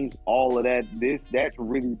games. All of that, that's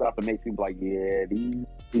really about to make people like, yeah, these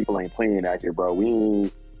people ain't playing out here, bro.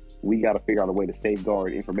 We got to figure out a way to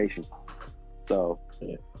safeguard information. So,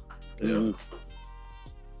 yeah.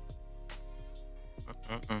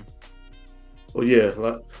 Well, yeah,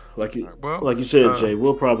 like you said, Jay,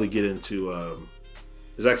 we'll probably get into.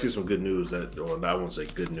 There's actually some good news I won't say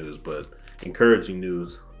good news, but encouraging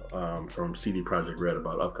news. From CD Projekt Red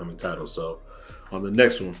about upcoming titles. So on the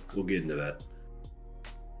next one, we'll get into that.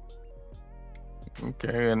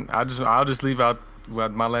 Okay, and I'll just leave out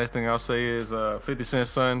what my last thing I'll say is 50 Cent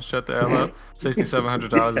son, shut the hell up.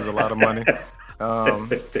 $6,700 is a lot of money.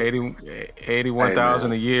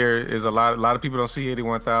 81,000 a year is a lot. A lot of people don't see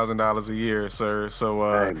 $81,000 a year, sir.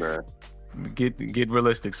 So get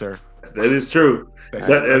realistic, sir. That is true.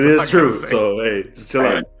 That is true. So hey, just chill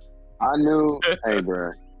out. I knew, hey,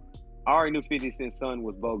 bro. I already knew 50 Cent's son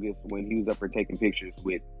was bogus when he was up there taking pictures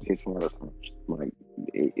with his father. Like,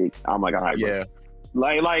 I'm like, all right, yeah.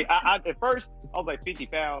 Bro. Like, I at first I was like 50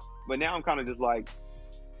 foul, but now I'm kind of just like,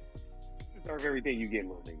 you deserve everything you get,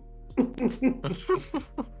 little nigga.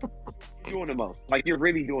 You're doing the most. Like, you're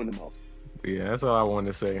really doing the most. Yeah, that's all I wanted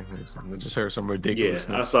to say. I just heard some ridiculousness.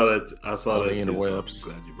 Yeah, I saw that in the webs. So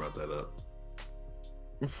I'm glad you brought that up.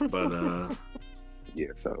 But yeah,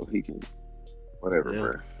 so he can whatever,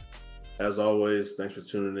 bro. As always, thanks for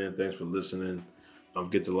tuning in. Thanks for listening. Don't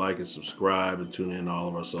forget to like and subscribe and tune in to all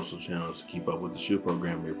of our social channels to keep up with the SHU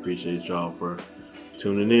program. We appreciate y'all for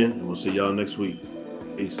tuning in, and we'll see y'all next week.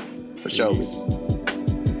 Peace. For sure.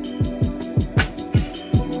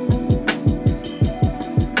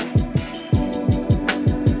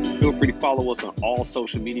 Feel free to follow us on all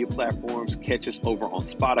social media platforms. Catch us over on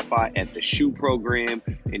Spotify at the SHU Program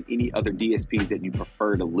and any other DSPs that you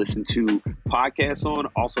prefer to listen to podcasts on.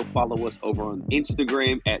 Also follow us over on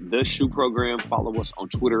Instagram at the SHU Program. Follow us on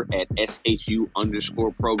Twitter at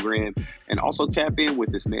SHU_program. And also tap in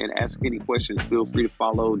with us, man. Ask any questions. Feel free to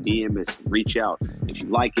follow, DM us, reach out. If you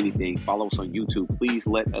like anything, follow us on YouTube. Please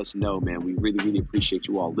let us know, man. We really, really appreciate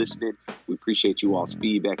you all listening. We appreciate you all's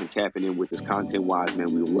feedback and tapping in with us content-wise,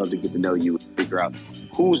 man. We would love to get to know you and figure out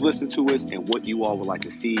who's listening to us and what you all would like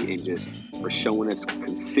to see, and just for showing us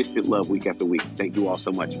consistent love week after week. Thank you all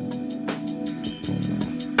so much.